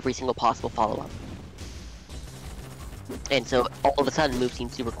think about every single possible follow-up. And so all of a sudden, moves seem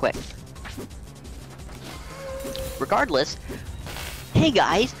super quick. Regardless, hey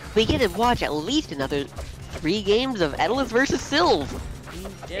guys, we get to watch at least another 3 games of Edalus versus Sylve!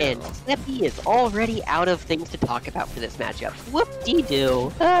 And Sneppy is already out of things to talk about for this matchup.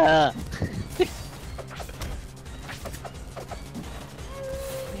 Whoop-dee-doo! Ah.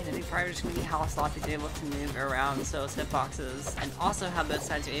 Probably just going to be how Sloppy's able to move around So's hitboxes, and also how both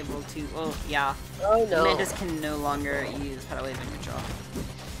sides are able to. Oh yeah. Oh no. Mantis can no longer use pedal wave and neutral.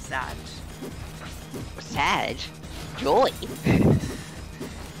 Sad. Sad. Joy.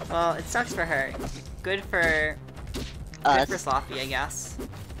 Well, it sucks for her. Good for Sloppy, I guess.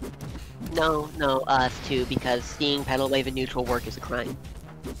 No, us too, because seeing pedal wave and neutral work is a crime.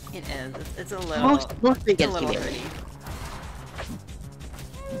 It is. It's a little. Mostly it's against a little humanity. pretty.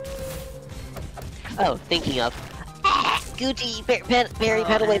 Oh, thinking of Gucci, Berry,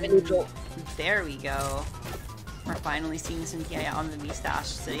 pedal wave and neutral. There we go. We're finally seeing some TI on the V-Stash.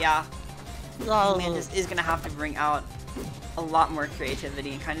 So yeah, Oh. Mantis is gonna have to bring out a lot more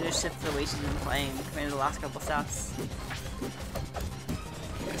creativity and kind of just shift the way she's been playing compared to the last couple sets.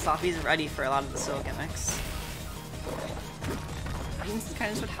 Sloppy's ready for a lot of the Soul gimmicks. I think this is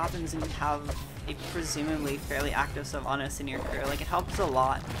kind of what happens when you have a presumably fairly active Sylvanas in your crew. Like, it helps a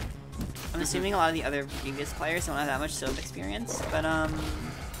lot. I'm assuming a lot of the other previous players don't have that much Sylve experience, but And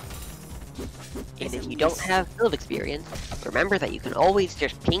if you don't have Sylve experience, remember that you can always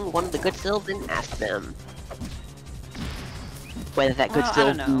just ping one of the good Sylves and ask them. Whether that good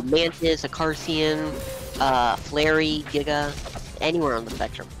Sylve be Mantis, a Carcian, Flary, Giga, anywhere on the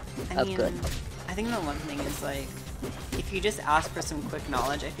spectrum of good. I think the one thing is, like, if you just ask for some quick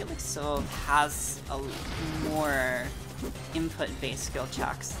knowledge, I feel like Sylve has a more input-based skill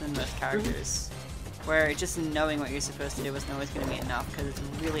checks than most characters. Where just knowing what you're supposed to do isn't always going to be enough, because it's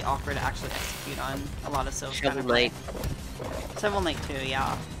really awkward to actually execute on a lot of Sylve. Shovel Knight. Shovel Knight too,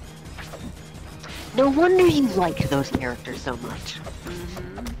 yeah. No wonder you like those characters so much.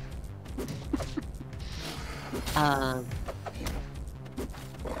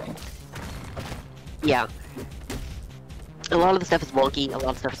 Yeah. A lot of the stuff is wonky, a lot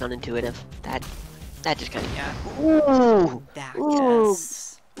of stuff is unintuitive. That just kind of... Yeah. Ooh! Ooh!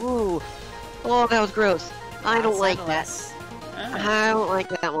 Ooh! Oh, that was gross. I don't like that. I don't like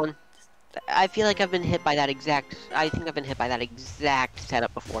that one. I feel like I've been hit by that exact... I think I've been hit by that exact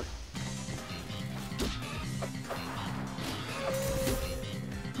setup before.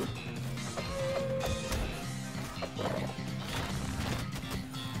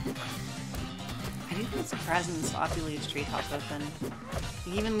 I do think it's surprising that Sloppy leaves tree top open.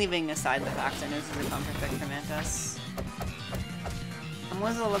 Even leaving aside the fact I know this is a comfort pick for Mantis. I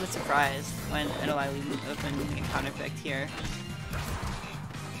was a little bit surprised when Idolai leaving open and get counter picked here.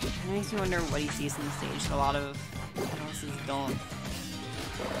 It makes me wonder what he sees in the stage that a lot of Idolises don't.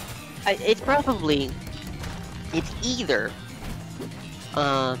 It's probably... It's either...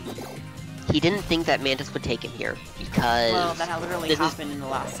 he didn't think that Mantis would take him here, because... Well, that literally happened in the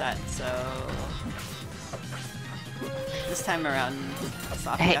last set, so... This time around,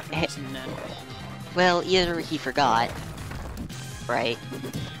 Sloppy definitely shouldn't have known. Well, either he forgot, right?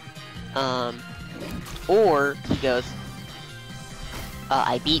 Or he goes,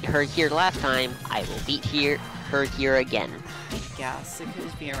 I beat her here last time, I will beat her here again. I guess it could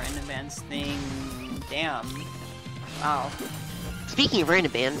just be a random bands thing. Damn. Wow. Speaking of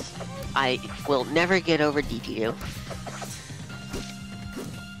random bands, I will never get over DT2.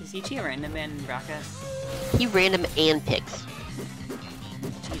 Is Ichi a random band in bracket? He random and picks.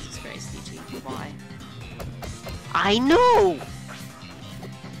 Jesus Christ, Ichi. Why? I know!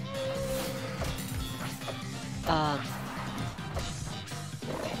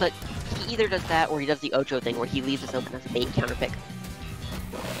 But he either does that or he does the Ocho thing where he leaves us open as a bait counterpick.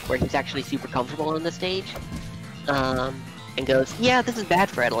 Where he's actually super comfortable on the stage. and goes, yeah, this is bad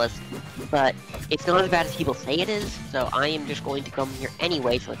for Edalus, but it's not as bad as people say it is, so I am just going to come here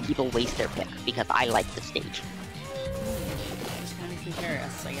anyway so that people waste their pick, because I like the stage. Just kind of makes me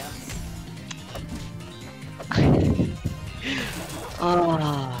curious, I guess.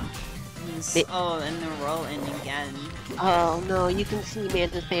 Oh, and the roll in again. Oh no, you can see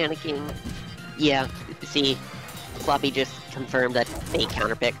Mantis panicking. Yeah, see, Sloppy just confirmed that they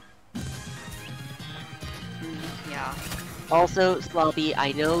counterpick. Yeah. Also, Sloppy,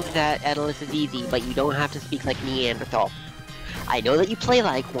 I know that Edalus is easy, but you don't have to speak like Neanderthal. I know that you play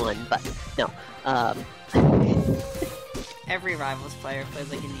like one, but no. Every Rivals player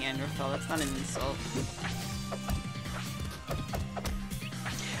plays like a Neanderthal, that's not an insult.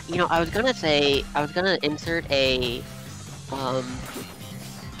 You know, I was gonna insert a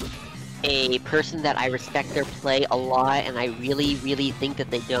person that I respect their play a lot, and I really, really think that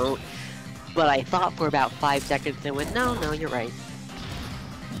they don't. But I thought for about 5 seconds and went, no, you're right.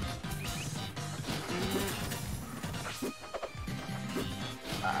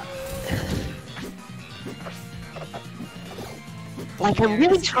 Like, I'm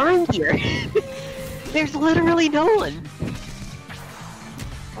really trying here. There's literally no one.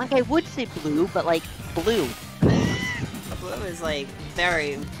 Like, I would say blue, but like, blue. Blue is like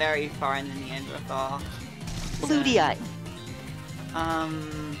very, very far in the Neanderthal. Blue DI.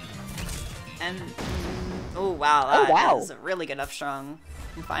 And oh wow, that is a really good upstrung.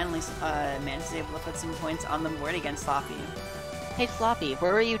 And finally, Mantis is able to put some points on the board against Sloppy. Hey Sloppy,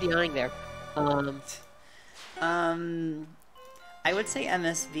 where are you DIing there? I would say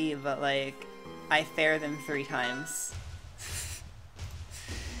MSV, but like, I fair them 3 times.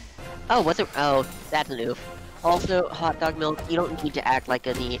 Oh, what's it? Oh, that's a noof. Also, Hot Dog Milk, you don't need to act like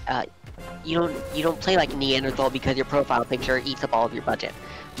a you don't play like a Neanderthal because your profile picture eats up all of your budget.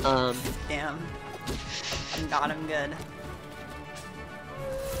 Damn. Got him good.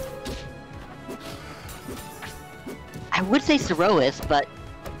 I would say Cerois, but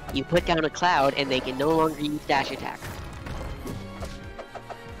you put down a cloud and they can no longer use dash attack.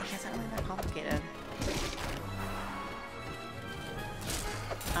 I guess not really that complicated.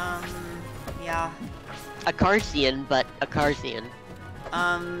 Yeah. A Carcian, but a Carcian.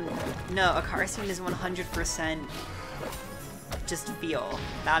 No, a Carcian is 100% just feel.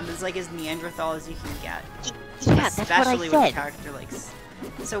 That is like as Neanderthal as you can get. Yeah, especially that's what I with said. a character like.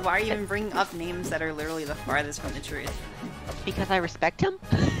 So why are you even bringing up names that are literally the farthest from the truth? Because I respect him.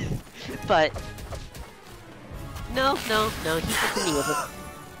 But no, he's just a Neanderthal.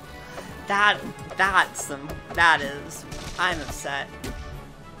 That is. I'm upset.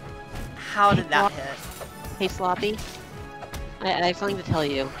 How did that hit? Hey Sloppy, I have something to tell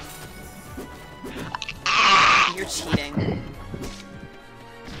you. You're cheating.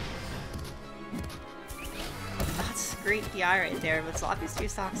 That's great PI right there, but Sloppy's 2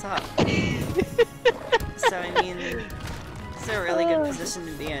 stocks up. So I mean, it's a really good position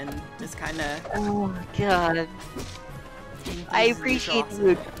to be in. Just kind of. Oh god. I appreciate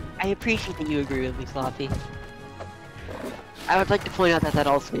you. I appreciate that you agree with me, Sloppy. I would like to point out that that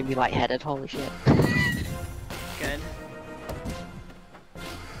also made me lightheaded. Holy shit. Good.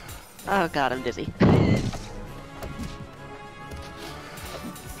 Oh god, I'm dizzy.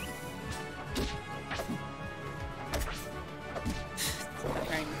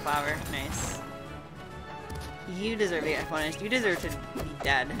 Wearing the flower, nice. You deserve to get punished. You deserve to be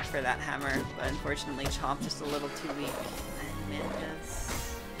dead for that hammer, but unfortunately Chomp just a little too weak. And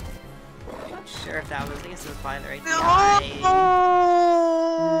Mantis. I'm not sure if that was, I guess it was probably the right guy.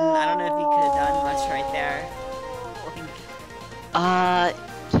 I don't know if he could have done much right there. I think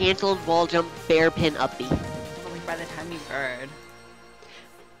Cancelled wall jump, bear pin, up B. only by the time he burrowed.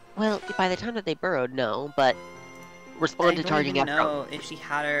 Well, by the time that they burrowed, no, but respond to charging I don't after. even know if she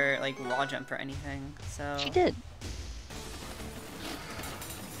had her, like, wall jump or anything, so... She did.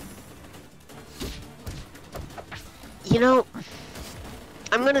 You know,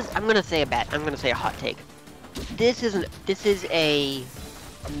 I'm gonna say a bet. I'm gonna say a hot take. This is a,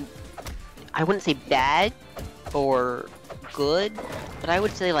 I wouldn't say bad or good, but I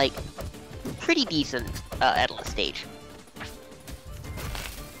would say like pretty decent Edalus stage.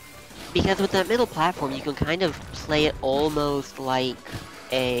 Because with that middle platform, you can kind of play it almost like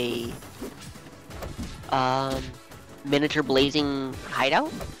a miniature blazing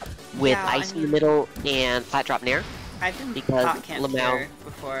hideout with ice in the middle and flat drop nair. I've been because top camp Lamau here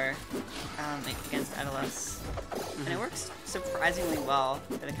before against Edalus, and it works surprisingly well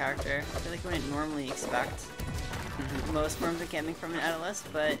for the character. I feel like you wouldn't normally expect most forms of camping from an Edalus,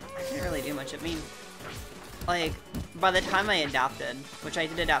 but I didn't really do much. I mean, like, by the time I adapted, which I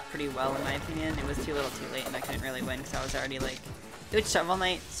did adapt pretty well in my opinion, it was too little too late and I couldn't really win because I was already, like, it was Shovel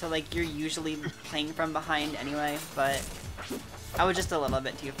Knight, so, like, you're usually playing from behind anyway, but I was just a little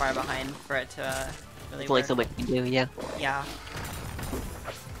bit too far behind for it to really There's work. only so much you can do, yeah. Yeah.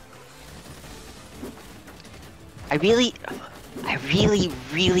 I really,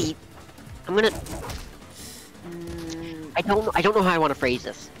 I'm gonna... I don't know how I want to phrase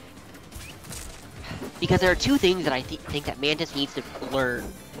this. Because there are two things that I think that Mantis needs to learn.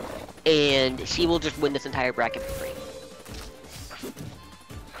 And she will just win this entire bracket for free.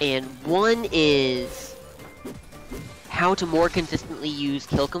 And one is how to more consistently use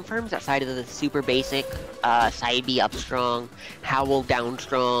kill confirms outside of the super basic side B up strong, howl down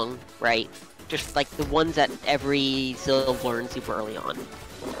strong, right? Just like the ones that every Sylve learns super early on.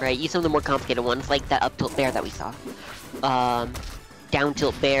 Right, use some of the more complicated ones, like that up tilt bear that we saw. Down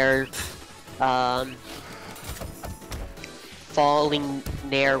tilt bear, falling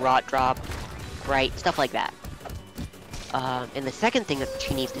nair rot drop, right, stuff like that. And the second thing that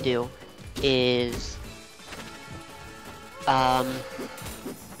she needs to do is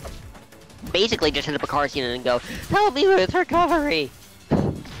basically just hit up a car scene and go, help me with recovery!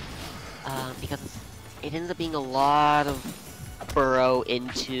 Because it ends up being a lot of burrow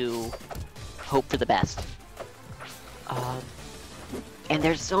into hope for the best. And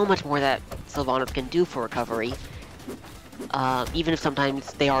there's so much more that Sylvanas can do for recovery, even if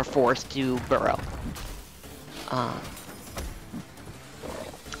sometimes they are forced to burrow.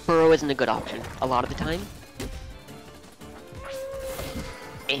 Burrow isn't a good option a lot of the time.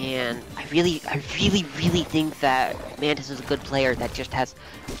 And I really think that Mantis is a good player that just has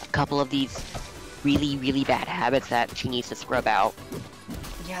a couple of these really bad habits that she needs to scrub out.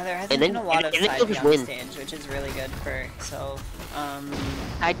 Yeah, there hasn't been a lot of side B on the stage, which is really good for, so,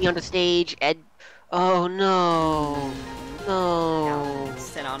 Side B on the stage, oh no! No! Yeah,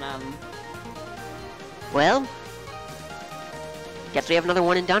 sit on, Well, guess we have another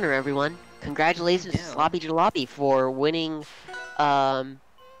one and doneer, everyone. Congratulations to Sloppy Jellopy for winning,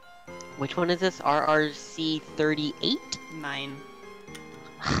 which one is this? RRC 38? 9.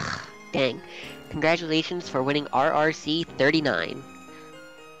 Dang. Congratulations for winning RRC 39.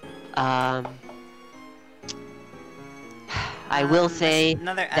 I will say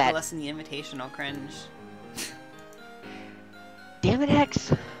another that... Edelus in the Invitational cringe. Damn it,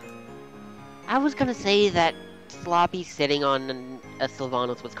 Hex. I was gonna say that Sloppy sitting on a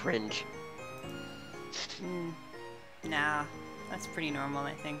Sylvanas was cringe. Nah, that's pretty normal,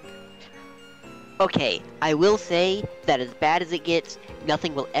 I think. Okay, I will say that as bad as it gets,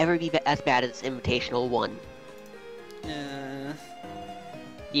 nothing will ever be as bad as Invitational 1.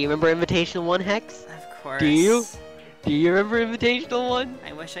 Do you remember Invitational 1, Hex? Of course. Do you? Do you remember Invitational 1?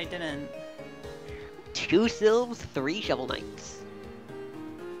 I wish I didn't. 2 Sylves, 3 Shovel Knights.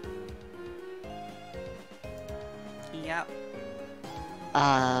 Yep.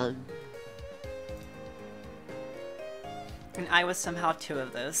 And I was somehow 2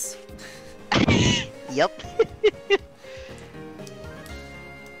 of those. Yep.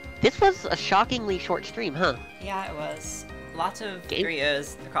 This was a shockingly short stream, huh? Yeah, it was. Lots of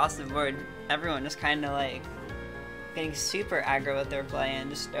Drewdious across the board. Everyone just kind of like getting super aggro with their play and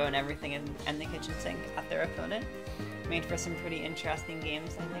just throwing everything in the kitchen sink at their opponent. Made for some pretty interesting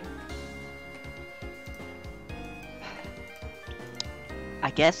games, I think.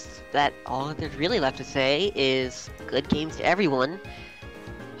 I guess that all that there's really left to say is good games to everyone.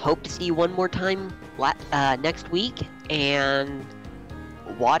 Hope to see you one more time next week, and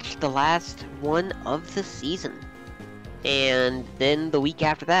watch the last one of the season. And then the week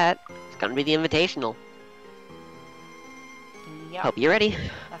after that, it's gonna be the Invitational. Yep. Hope you're ready.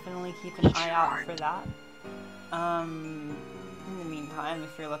 Definitely keep an eye out for that. In the meantime,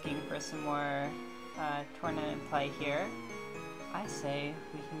 if you're looking for some more tournament play here, I say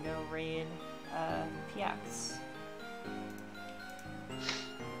we can go raid PX.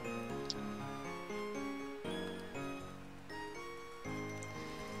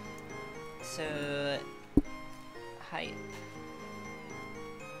 So, hype.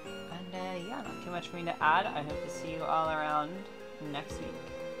 And yeah, not too much for me to add. I hope to see you all around next week.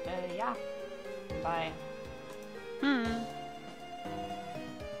 Yeah. Bye.